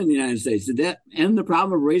president in the United States. Did that end the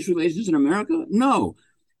problem of race relations in America? No.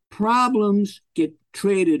 Problems get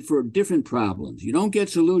traded for different problems. You don't get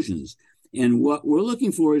solutions. And what we're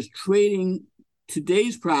looking for is trading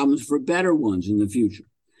today's problems for better ones in the future.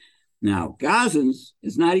 Now, Gazans,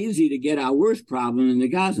 it's not easy to get our worst problem than the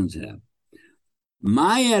Gazans have.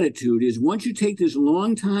 My attitude is, once you take this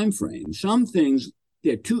long time frame, some things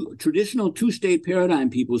that traditional two-state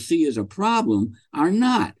paradigm people see as a problem are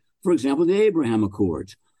not. For example, the Abraham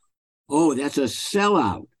Accords. Oh, that's a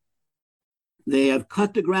sellout. They have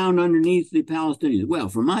cut the ground underneath the Palestinians. Well,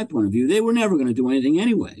 from my point of view, they were never going to do anything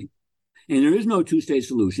anyway. And there is no two-state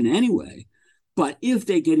solution anyway. But if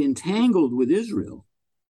they get entangled with Israel,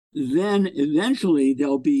 then eventually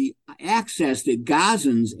there'll be access that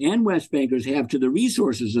Gazans and West Bankers have to the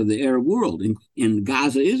resources of the Arab world. And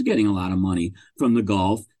Gaza is getting a lot of money from the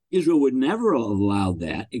Gulf. Israel would never have allowed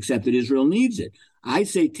that, except that Israel needs it. I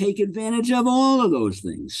say take advantage of all of those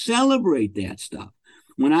things. Celebrate that stuff.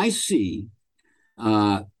 When I see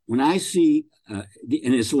an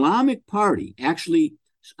Islamic party, actually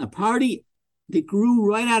a party that grew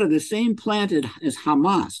right out of the same plant as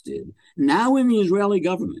Hamas did, now in the Israeli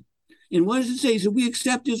government. And what does it say? It says we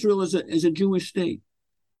accept Israel as a Jewish state.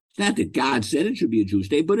 It's not that God said it should be a Jewish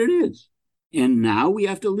state, but it is. And now we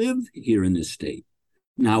have to live here in this state.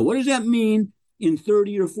 Now, what does that mean in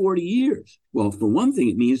 30 or 40 years? Well, for one thing,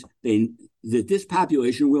 it means that this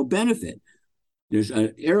population will benefit. There's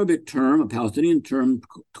an Arabic term, a Palestinian term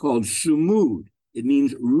called sumud. It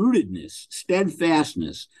means rootedness,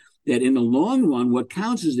 steadfastness. That in the long run, what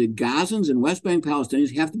counts is that Gazans and West Bank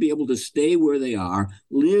Palestinians have to be able to stay where they are,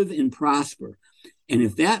 live and prosper. And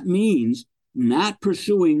if that means not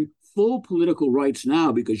pursuing full political rights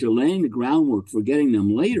now because you're laying the groundwork for getting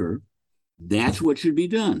them later, that's what should be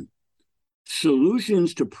done.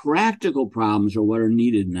 Solutions to practical problems are what are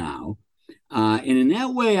needed now. And in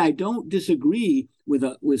that way, I don't disagree with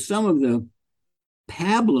some of the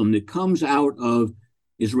pablum that comes out of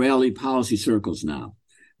Israeli policy circles now,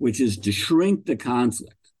 which is to shrink the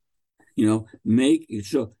conflict,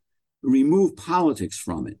 remove politics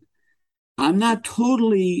from it. I'm not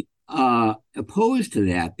totally opposed to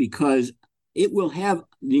that, because it will have,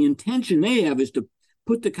 the intention they have is to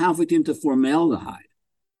put the conflict into formaldehyde.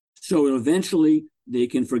 So eventually they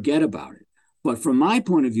can forget about it. But from my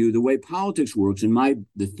point of view, the way politics works, and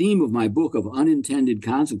the theme of my book of unintended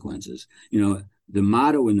consequences, the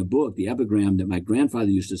motto in the book, the epigram that my grandfather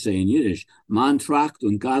used to say in Yiddish, man tracht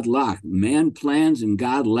und Gott lacht, man plans and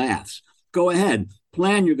God laughs. Go ahead,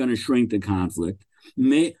 plan you're going to shrink the conflict.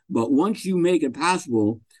 But once you make it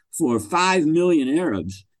possible for 5 million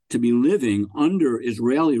Arabs to be living under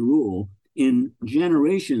Israeli rule in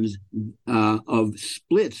generations of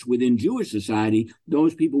splits within Jewish society,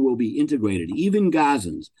 those people will be integrated, even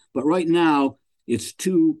Gazans. But right now, it's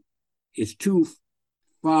too it's too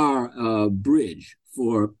far a bridge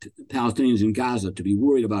for Palestinians in Gaza to be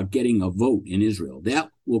worried about getting a vote in Israel. That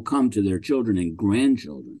will come to their children and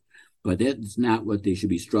grandchildren, but that's not what they should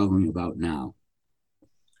be struggling about now.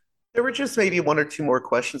 There were just maybe one or two more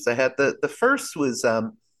questions I had. The first was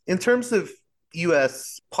in terms of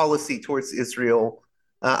U.S. policy towards Israel.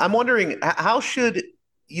 I'm wondering how should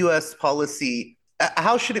U.S. policy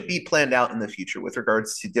how should it be planned out in the future with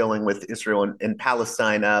regards to dealing with Israel and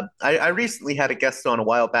Palestine? I recently had a guest on a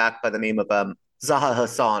while back by the name of Zaha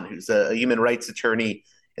Hassan, who's a human rights attorney,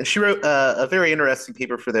 and she wrote a very interesting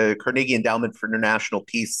paper for the Carnegie Endowment for International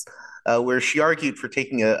Peace, where she argued for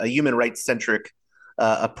taking a human rights centric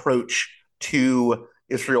approach to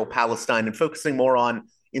Israel Palestine and focusing more on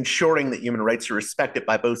ensuring that human rights are respected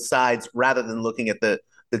by both sides rather than looking at the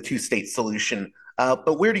two-state solution.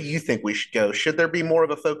 But where do you think we should go? Should there be more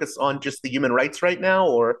of a focus on just the human rights right now,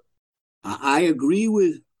 or? I agree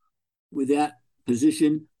with that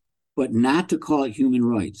position, but not to call it human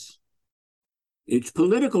rights. It's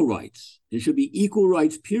political rights. It should be equal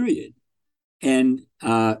rights, period. And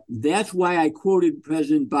that's why I quoted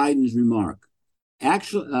President Biden's remark.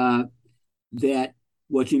 Actually, that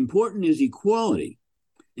what's important is equality.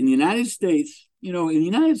 In the United States,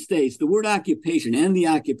 the word occupation and the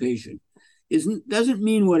occupation doesn't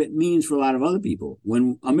mean what it means for a lot of other people.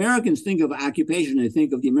 When Americans think of occupation, they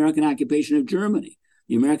think of the American occupation of Germany,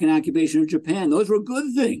 the American occupation of Japan. Those were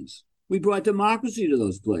good things. We brought democracy to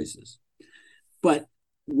those places. But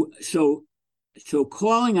so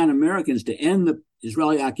calling on Americans to end the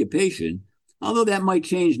Israeli occupation, although that might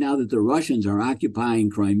change now that the Russians are occupying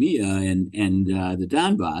Crimea and the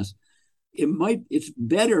Donbass, it's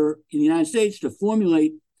better in the United States to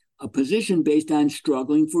formulate a position based on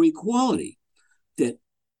struggling for equality. That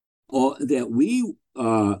we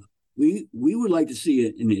would like to see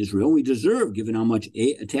it in Israel. We deserve, given how much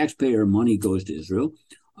taxpayer money goes to Israel,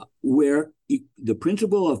 where the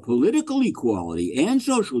principle of political equality and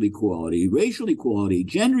social equality, racial equality,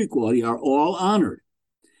 gender equality are all honored.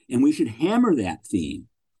 And we should hammer that theme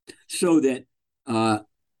so that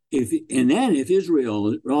if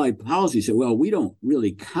Israeli policy said, well, we don't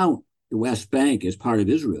really count the West Bank as part of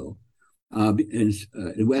Israel, and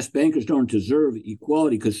West Bankers don't deserve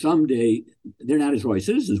equality because someday they're not Israeli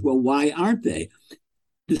citizens. Well, why aren't they?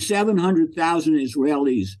 The 700,000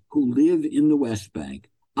 Israelis who live in the West Bank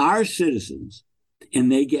are citizens, and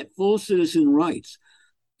they get full citizen rights.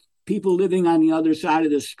 People living on the other side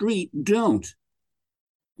of the street don't.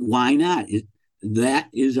 Why not? That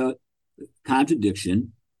is a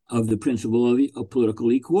contradiction of the principle of political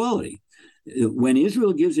equality. When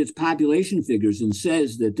Israel gives its population figures and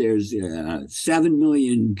says that there's 7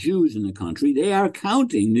 million Jews in the country, they are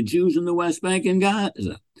counting the Jews in the West Bank and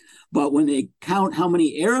Gaza. But when they count how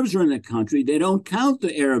many Arabs are in the country, they don't count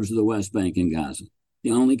the Arabs of the West Bank and Gaza. They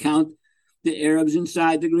only count the Arabs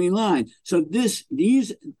inside the Green Line. So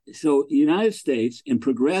the United States and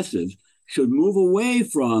progressives should move away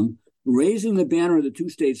from raising the banner of the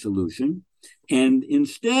two-state solution and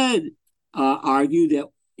instead argue that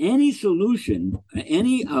any solution,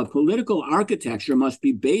 any political architecture must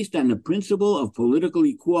be based on the principle of political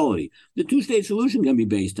equality. The two-state solution can be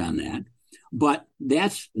based on that, but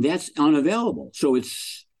that's unavailable. So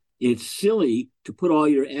it's silly to put all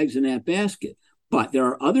your eggs in that basket. But there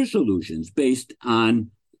are other solutions based on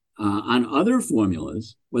other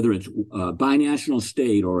formulas, whether it's a binational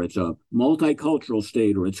state or it's a multicultural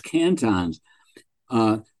state or it's cantons.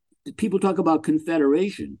 People talk about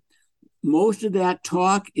confederation. Most of that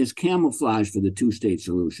talk is camouflage for the two-state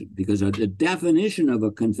solution because the definition of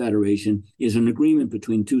a confederation is an agreement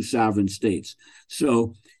between two sovereign states.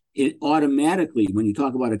 So it automatically, when you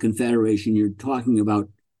talk about a confederation, you're talking about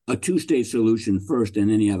a two-state solution first, and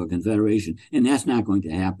then you have a confederation, and that's not going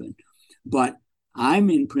to happen. But I'm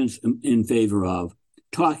in favor of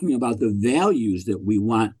talking about the values that we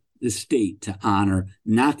want the state to honor,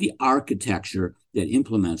 not the architecture that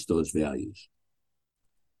implements those values.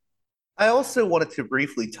 I also wanted to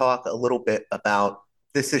briefly talk a little bit about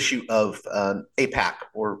this issue of AIPAC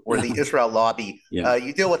or the Israel lobby. Yeah.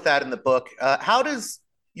 You deal with that in the book. How does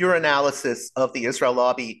your analysis of the Israel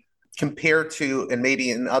lobby compare to, and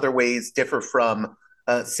maybe in other ways differ from,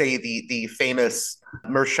 say, the famous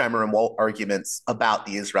Mearsheimer and Walt arguments about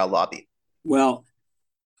the Israel lobby? Well,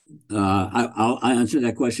 I'll answer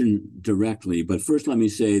that question directly, but first let me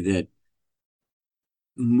say that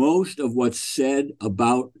most of what's said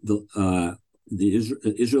about the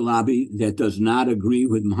Israel lobby that does not agree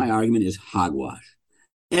with my argument is hogwash.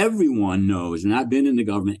 Everyone knows, and I've been in the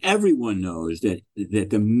government, everyone knows that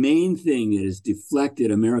the main thing that has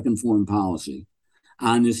deflected American foreign policy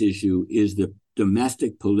on this issue is the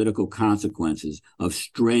domestic political consequences of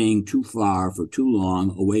straying too far for too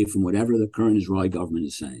long away from whatever the current Israeli government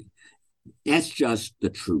is saying. That's just the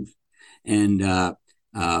truth. And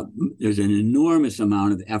there's an enormous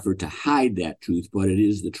amount of effort to hide that truth, but it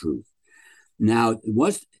is the truth. Now,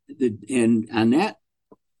 in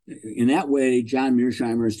that way, John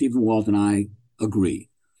Mearsheimer, Stephen Walt, and I agree.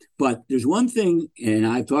 But there's one thing, and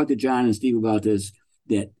I've talked to John and Steve about this,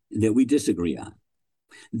 that we disagree on.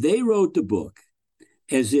 They wrote the book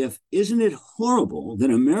as if, isn't it horrible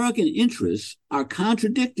that American interests are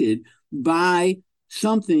contradicted by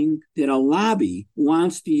something that a lobby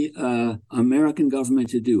wants the American government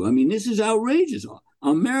to do? I mean, this is outrageous.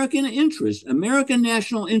 American interest, American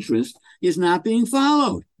national interest is not being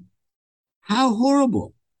followed. How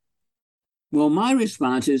horrible. Well, my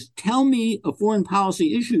response is, tell me a foreign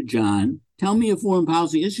policy issue, John. Tell me a foreign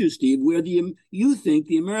policy issue, Steve, where you think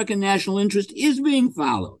the American national interest is being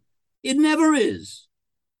followed. It never is.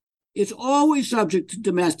 It's always subject to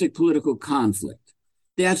domestic political conflict.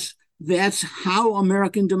 That's how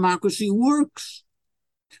American democracy works.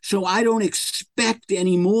 So I don't expect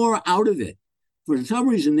any more out of it. For some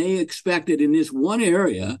reason, they expected in this one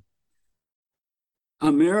area,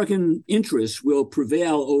 American interests will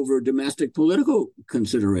prevail over domestic political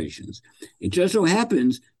considerations. It just so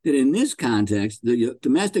happens that in this context, the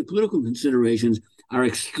domestic political considerations are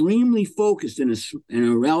extremely focused in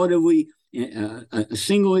a relatively a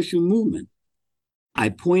single issue movement. I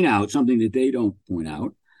point out something that they don't point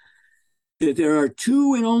out, that there are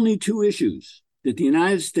two and only two issues that the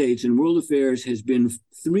United States in world affairs has been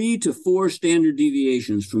 3 to 4 standard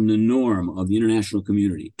deviations from the norm of the international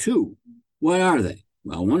community. Two. What are they?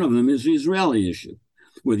 Well, one of them is the Israeli issue,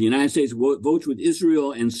 where the United States votes with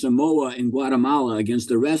Israel and Samoa and Guatemala against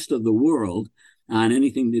the rest of the world on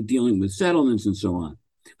anything that's dealing with settlements and so on.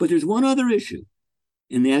 But there's one other issue,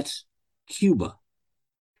 and that's Cuba,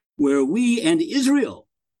 where we and Israel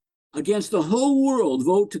against the whole world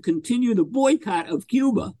vote to continue the boycott of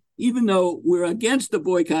Cuba, even though we're against the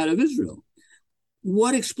boycott of Israel.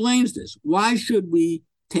 What explains this? Why should we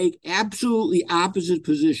take absolutely opposite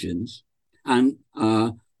positions on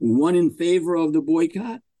one in favor of the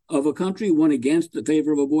boycott of a country, one against the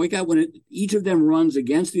favor of a boycott, when each of them runs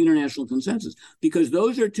against the international consensus? Because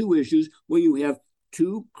those are two issues where you have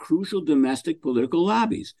two crucial domestic political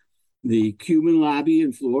lobbies, the Cuban lobby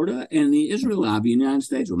in Florida and the Israel lobby in the United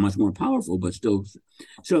States. Well, much more powerful, but still.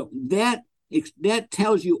 So that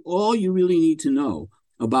tells you all you really need to know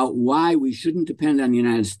about why we shouldn't depend on the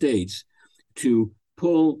United States to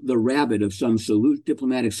pull the rabbit of some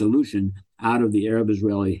diplomatic solution out of the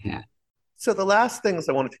Arab-Israeli hat. So the last things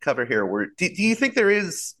I wanted to cover here were, do you think there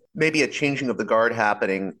is maybe a changing of the guard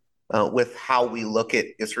happening with how we look at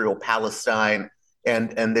Israel-Palestine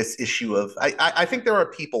and this issue of, I think there are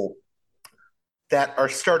people that are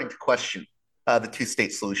starting to question the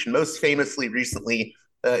two-state solution. Most famously recently,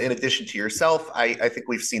 in addition to yourself, I think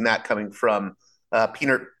we've seen that coming from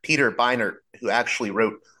Peter Beinart, who actually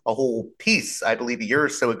wrote a whole piece, I believe a year or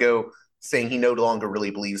so ago, saying he no longer really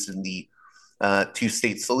believes in the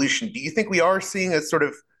two-state solution. Do you think we are seeing a sort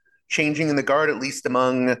of changing in the guard, at least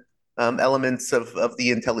among elements of the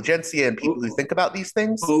intelligentsia and people who think about these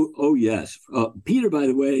things? Oh yes. Peter, by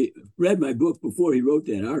the way, read my book before he wrote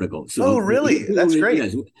that article. So really? That's great.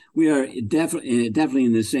 Yes, we are definitely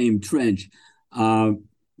in the same trench.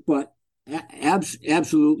 But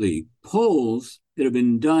absolutely, polls that have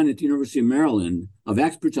been done at the University of Maryland of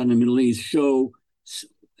experts on the Middle East show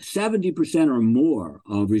 70% or more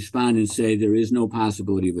of respondents say there is no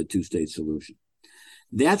possibility of a two-state solution.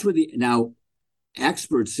 That's what now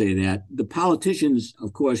experts say that. The politicians,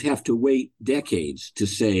 of course, have to wait decades to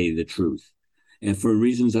say the truth, and for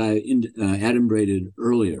reasons I adumbrated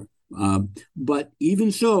earlier. But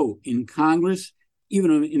even so, in Congress,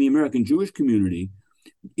 even in the American Jewish community,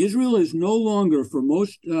 Israel is no longer, for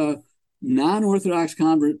most non-Orthodox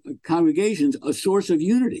congregations, a source of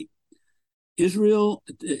unity. Israel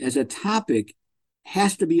as a topic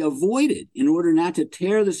has to be avoided in order not to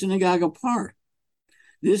tear the synagogue apart.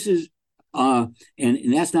 This is, and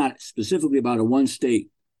that's not specifically about a one-state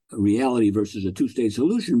reality versus a two-state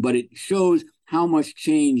solution, but it shows how much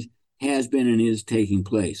change has been and is taking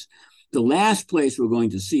place. The last place we're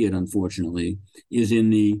going to see it, unfortunately, is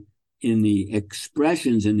in the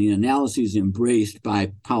expressions and the analyses embraced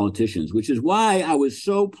by politicians, which is why I was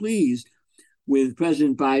so pleased with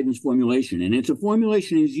President Biden's formulation. And it's a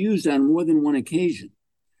formulation he's used on more than one occasion.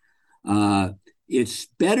 It's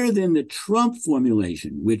better than the Trump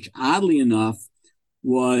formulation, which oddly enough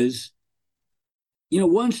was,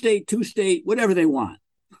 one state, two state, whatever they want.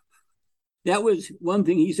 That was one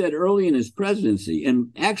thing he said early in his presidency. And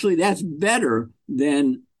actually, that's better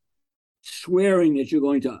than swearing that you're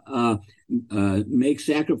going to make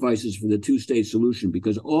sacrifices for the two-state solution,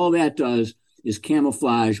 because all that does is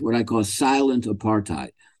camouflage what I call silent apartheid.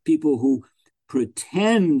 People who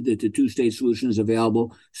pretend that the two-state solution is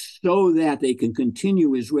available so that they can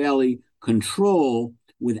continue Israeli control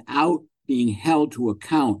without being held to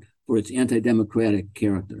account for its anti-democratic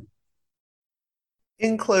character.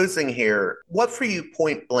 In closing here, what for you,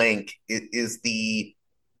 point blank, is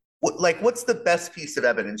what's the best piece of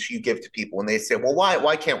evidence you give to people when they say, well,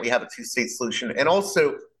 why can't we have a two-state solution? And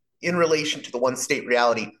also, in relation to the one-state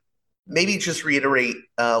reality, maybe just reiterate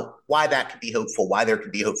why that could be hopeful, why there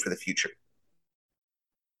could be hope for the future.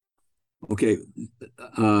 Okay.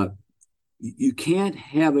 You can't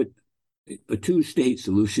have a two-state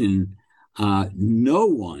solution. No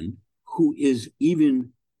one who is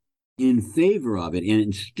even in favor of it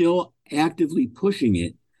and still actively pushing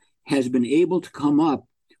it has been able to come up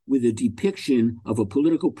with a depiction of a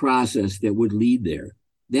political process that would lead there.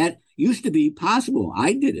 That used to be possible.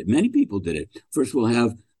 I did it. Many people did it. First, we'll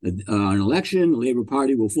have an election. The Labor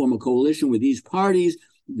Party will form a coalition with these parties.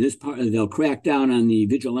 They'll crack down on the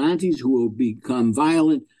vigilantes who will become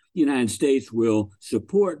violent. The United States will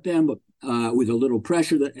support them with a little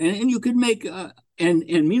pressure. And you could make, and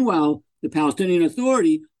meanwhile, the Palestinian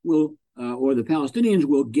Authority will, or the Palestinians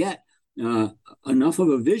will get enough of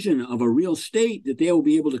a vision of a real state that they will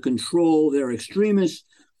be able to control their extremists.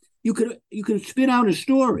 You could spin out a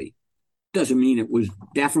story. Doesn't mean it was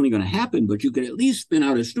definitely going to happen, but you could at least spin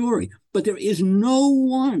out a story. But there is no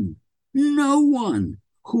one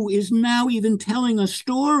who is now even telling a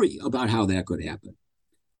story about how that could happen,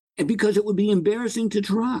 and because it would be embarrassing to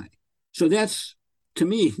try. So that's, to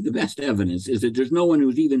me, the best evidence is that there's no one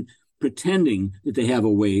who's even pretending that they have a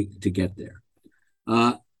way to get there.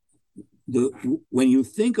 When you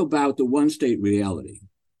think about the one-state reality,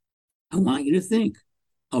 I want you to think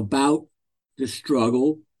about the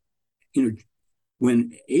struggle.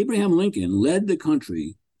 When Abraham Lincoln led the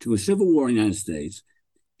country to a civil war in the United States,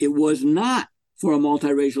 it was not for a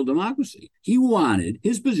multiracial democracy.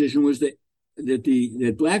 His position was that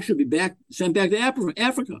blacks should be sent back to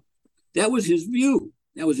Africa. That was his view.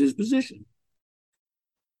 That was his position.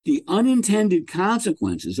 The unintended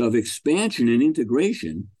consequences of expansion and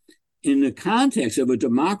integration in the context of a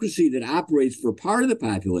democracy that operates for part of the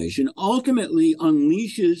population ultimately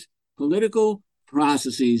unleashes political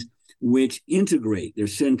processes which integrate. They're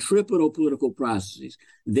centripetal political processes.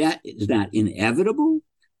 That is not inevitable,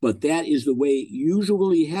 but that is the way it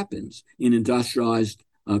usually happens in industrialized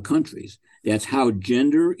countries. That's how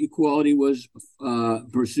gender equality was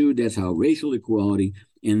pursued. That's how racial equality.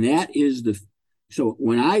 And that is so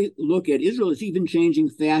when I look at Israel, it's even changing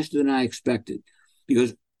faster than I expected,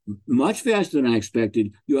 because much faster than I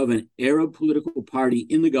expected, you have an Arab political party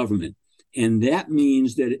in the government. And that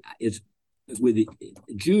means that it's with the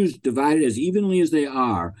Jews divided as evenly as they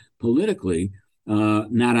are politically,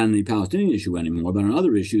 not on the Palestinian issue anymore, but on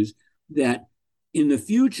other issues, that in the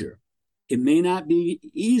future, it may not be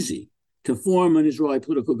easy to form an Israeli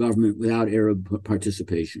political government without Arab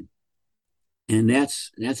participation. And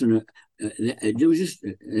that's an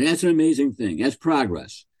amazing thing. That's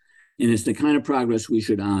progress. And it's the kind of progress we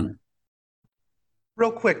should honor.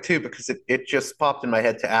 Real quick, too, because it just popped in my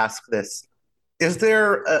head to ask this. Is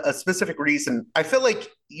there a specific reason? I feel like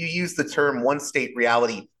you use the term one-state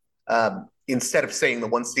reality instead of saying the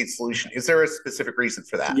one-state solution. Is there a specific reason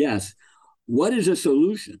for that? Yes. What is a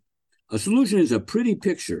solution? A solution is a pretty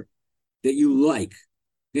picture that you like.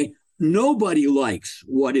 Okay? Nobody likes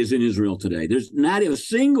what is in Israel today. There's not a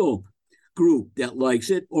single group that likes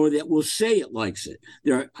it or that will say it likes it.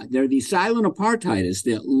 There are these silent apartheidists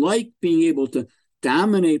that like being able to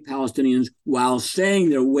dominate Palestinians while saying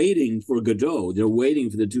they're waiting for Godot. They're waiting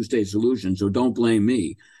for the two-state solution, so don't blame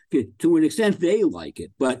me. Okay, to an extent, they like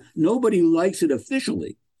it, but nobody likes it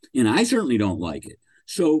officially, and I certainly don't like it.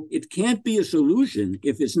 So it can't be a solution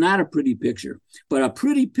if it's not a pretty picture. But a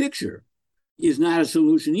pretty picture is not a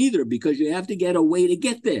solution either, because you have to get a way to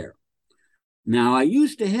get there. Now, I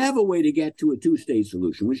used to have a way to get to a two-state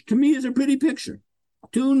solution, which to me is a pretty picture.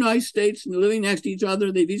 Two nice states living next to each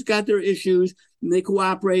other. They've each got their issues, and they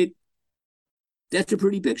cooperate. That's a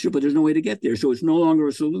pretty picture, but there's no way to get there, so it's no longer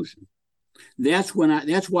a solution. That's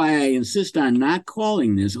why I insist on not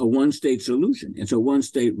calling this a one-state solution. It's a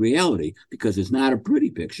one-state reality, because it's not a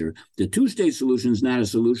pretty picture. The two-state solution is not a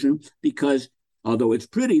solution because, although it's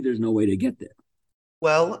pretty, there's no way to get there.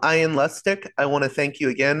 Well, Ian Lustick, I want to thank you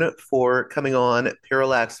again for coming on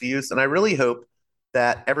Parallax Views, and I really hope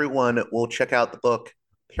that everyone will check out the book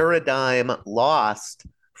Paradigm Lost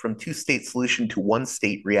From Two-State Solution to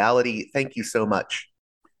One-State Reality. Thank you so much.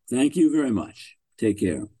 Thank you very much. Take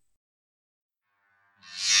care.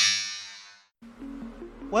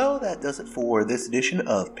 Well, that does it for this edition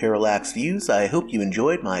of Parallax Views. I hope you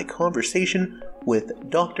enjoyed my conversation with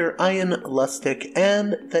Dr. Ian Lustick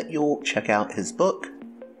and that you'll check out his book,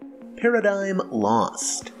 Paradigm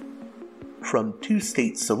Lost: From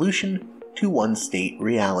Two-State Solution to One-State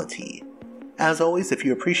Reality. As always, if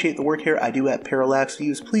you appreciate the work here I do at Parallax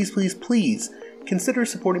Views, please consider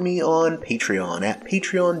supporting me on Patreon at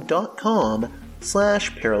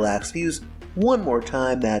patreon.com/parallaxviews. One more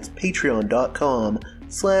time, that's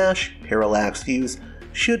patreon.com/parallaxviews.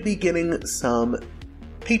 Should be getting some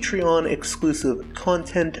Patreon exclusive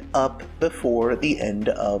content up before the end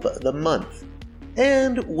of the month.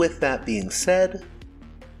 And with that being said,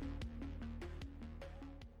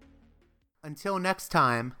 until next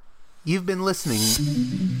time, you've been listening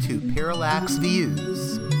to Parallax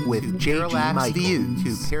Views with Parallax Views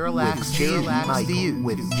to Parallax Views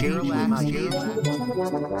with Parallax Views.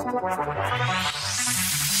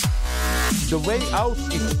 The way out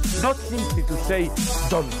is not simply to say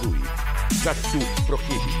don't do it, just to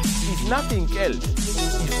prohibit. If nothing else,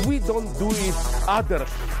 if we don't do it, others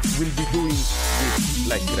will be doing it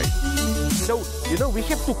like crazy. So, we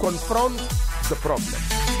have to confront the problem.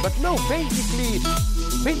 But no, basically,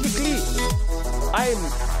 I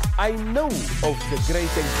know of the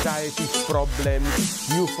great anxieties, problems,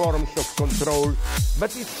 new forms of control,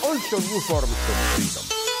 but it's also new forms of freedom.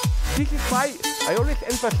 This is why I always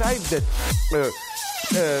emphasize that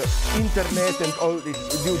internet and all this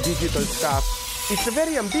new digital stuff, it's a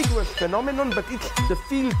very ambiguous phenomenon, but it's the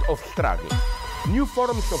field of struggle. New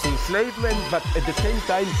forms of enslavement, but at the same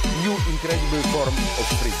time, new incredible forms of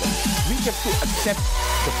freedom. We have to accept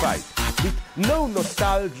the fight with no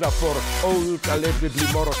nostalgia for old, allegedly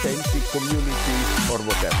more authentic communities or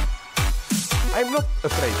whatever. I'm not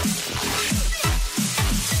afraid.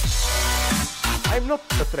 I'm not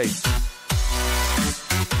afraid.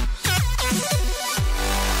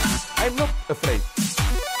 I'm not afraid.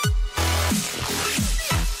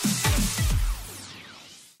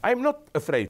 I'm not afraid.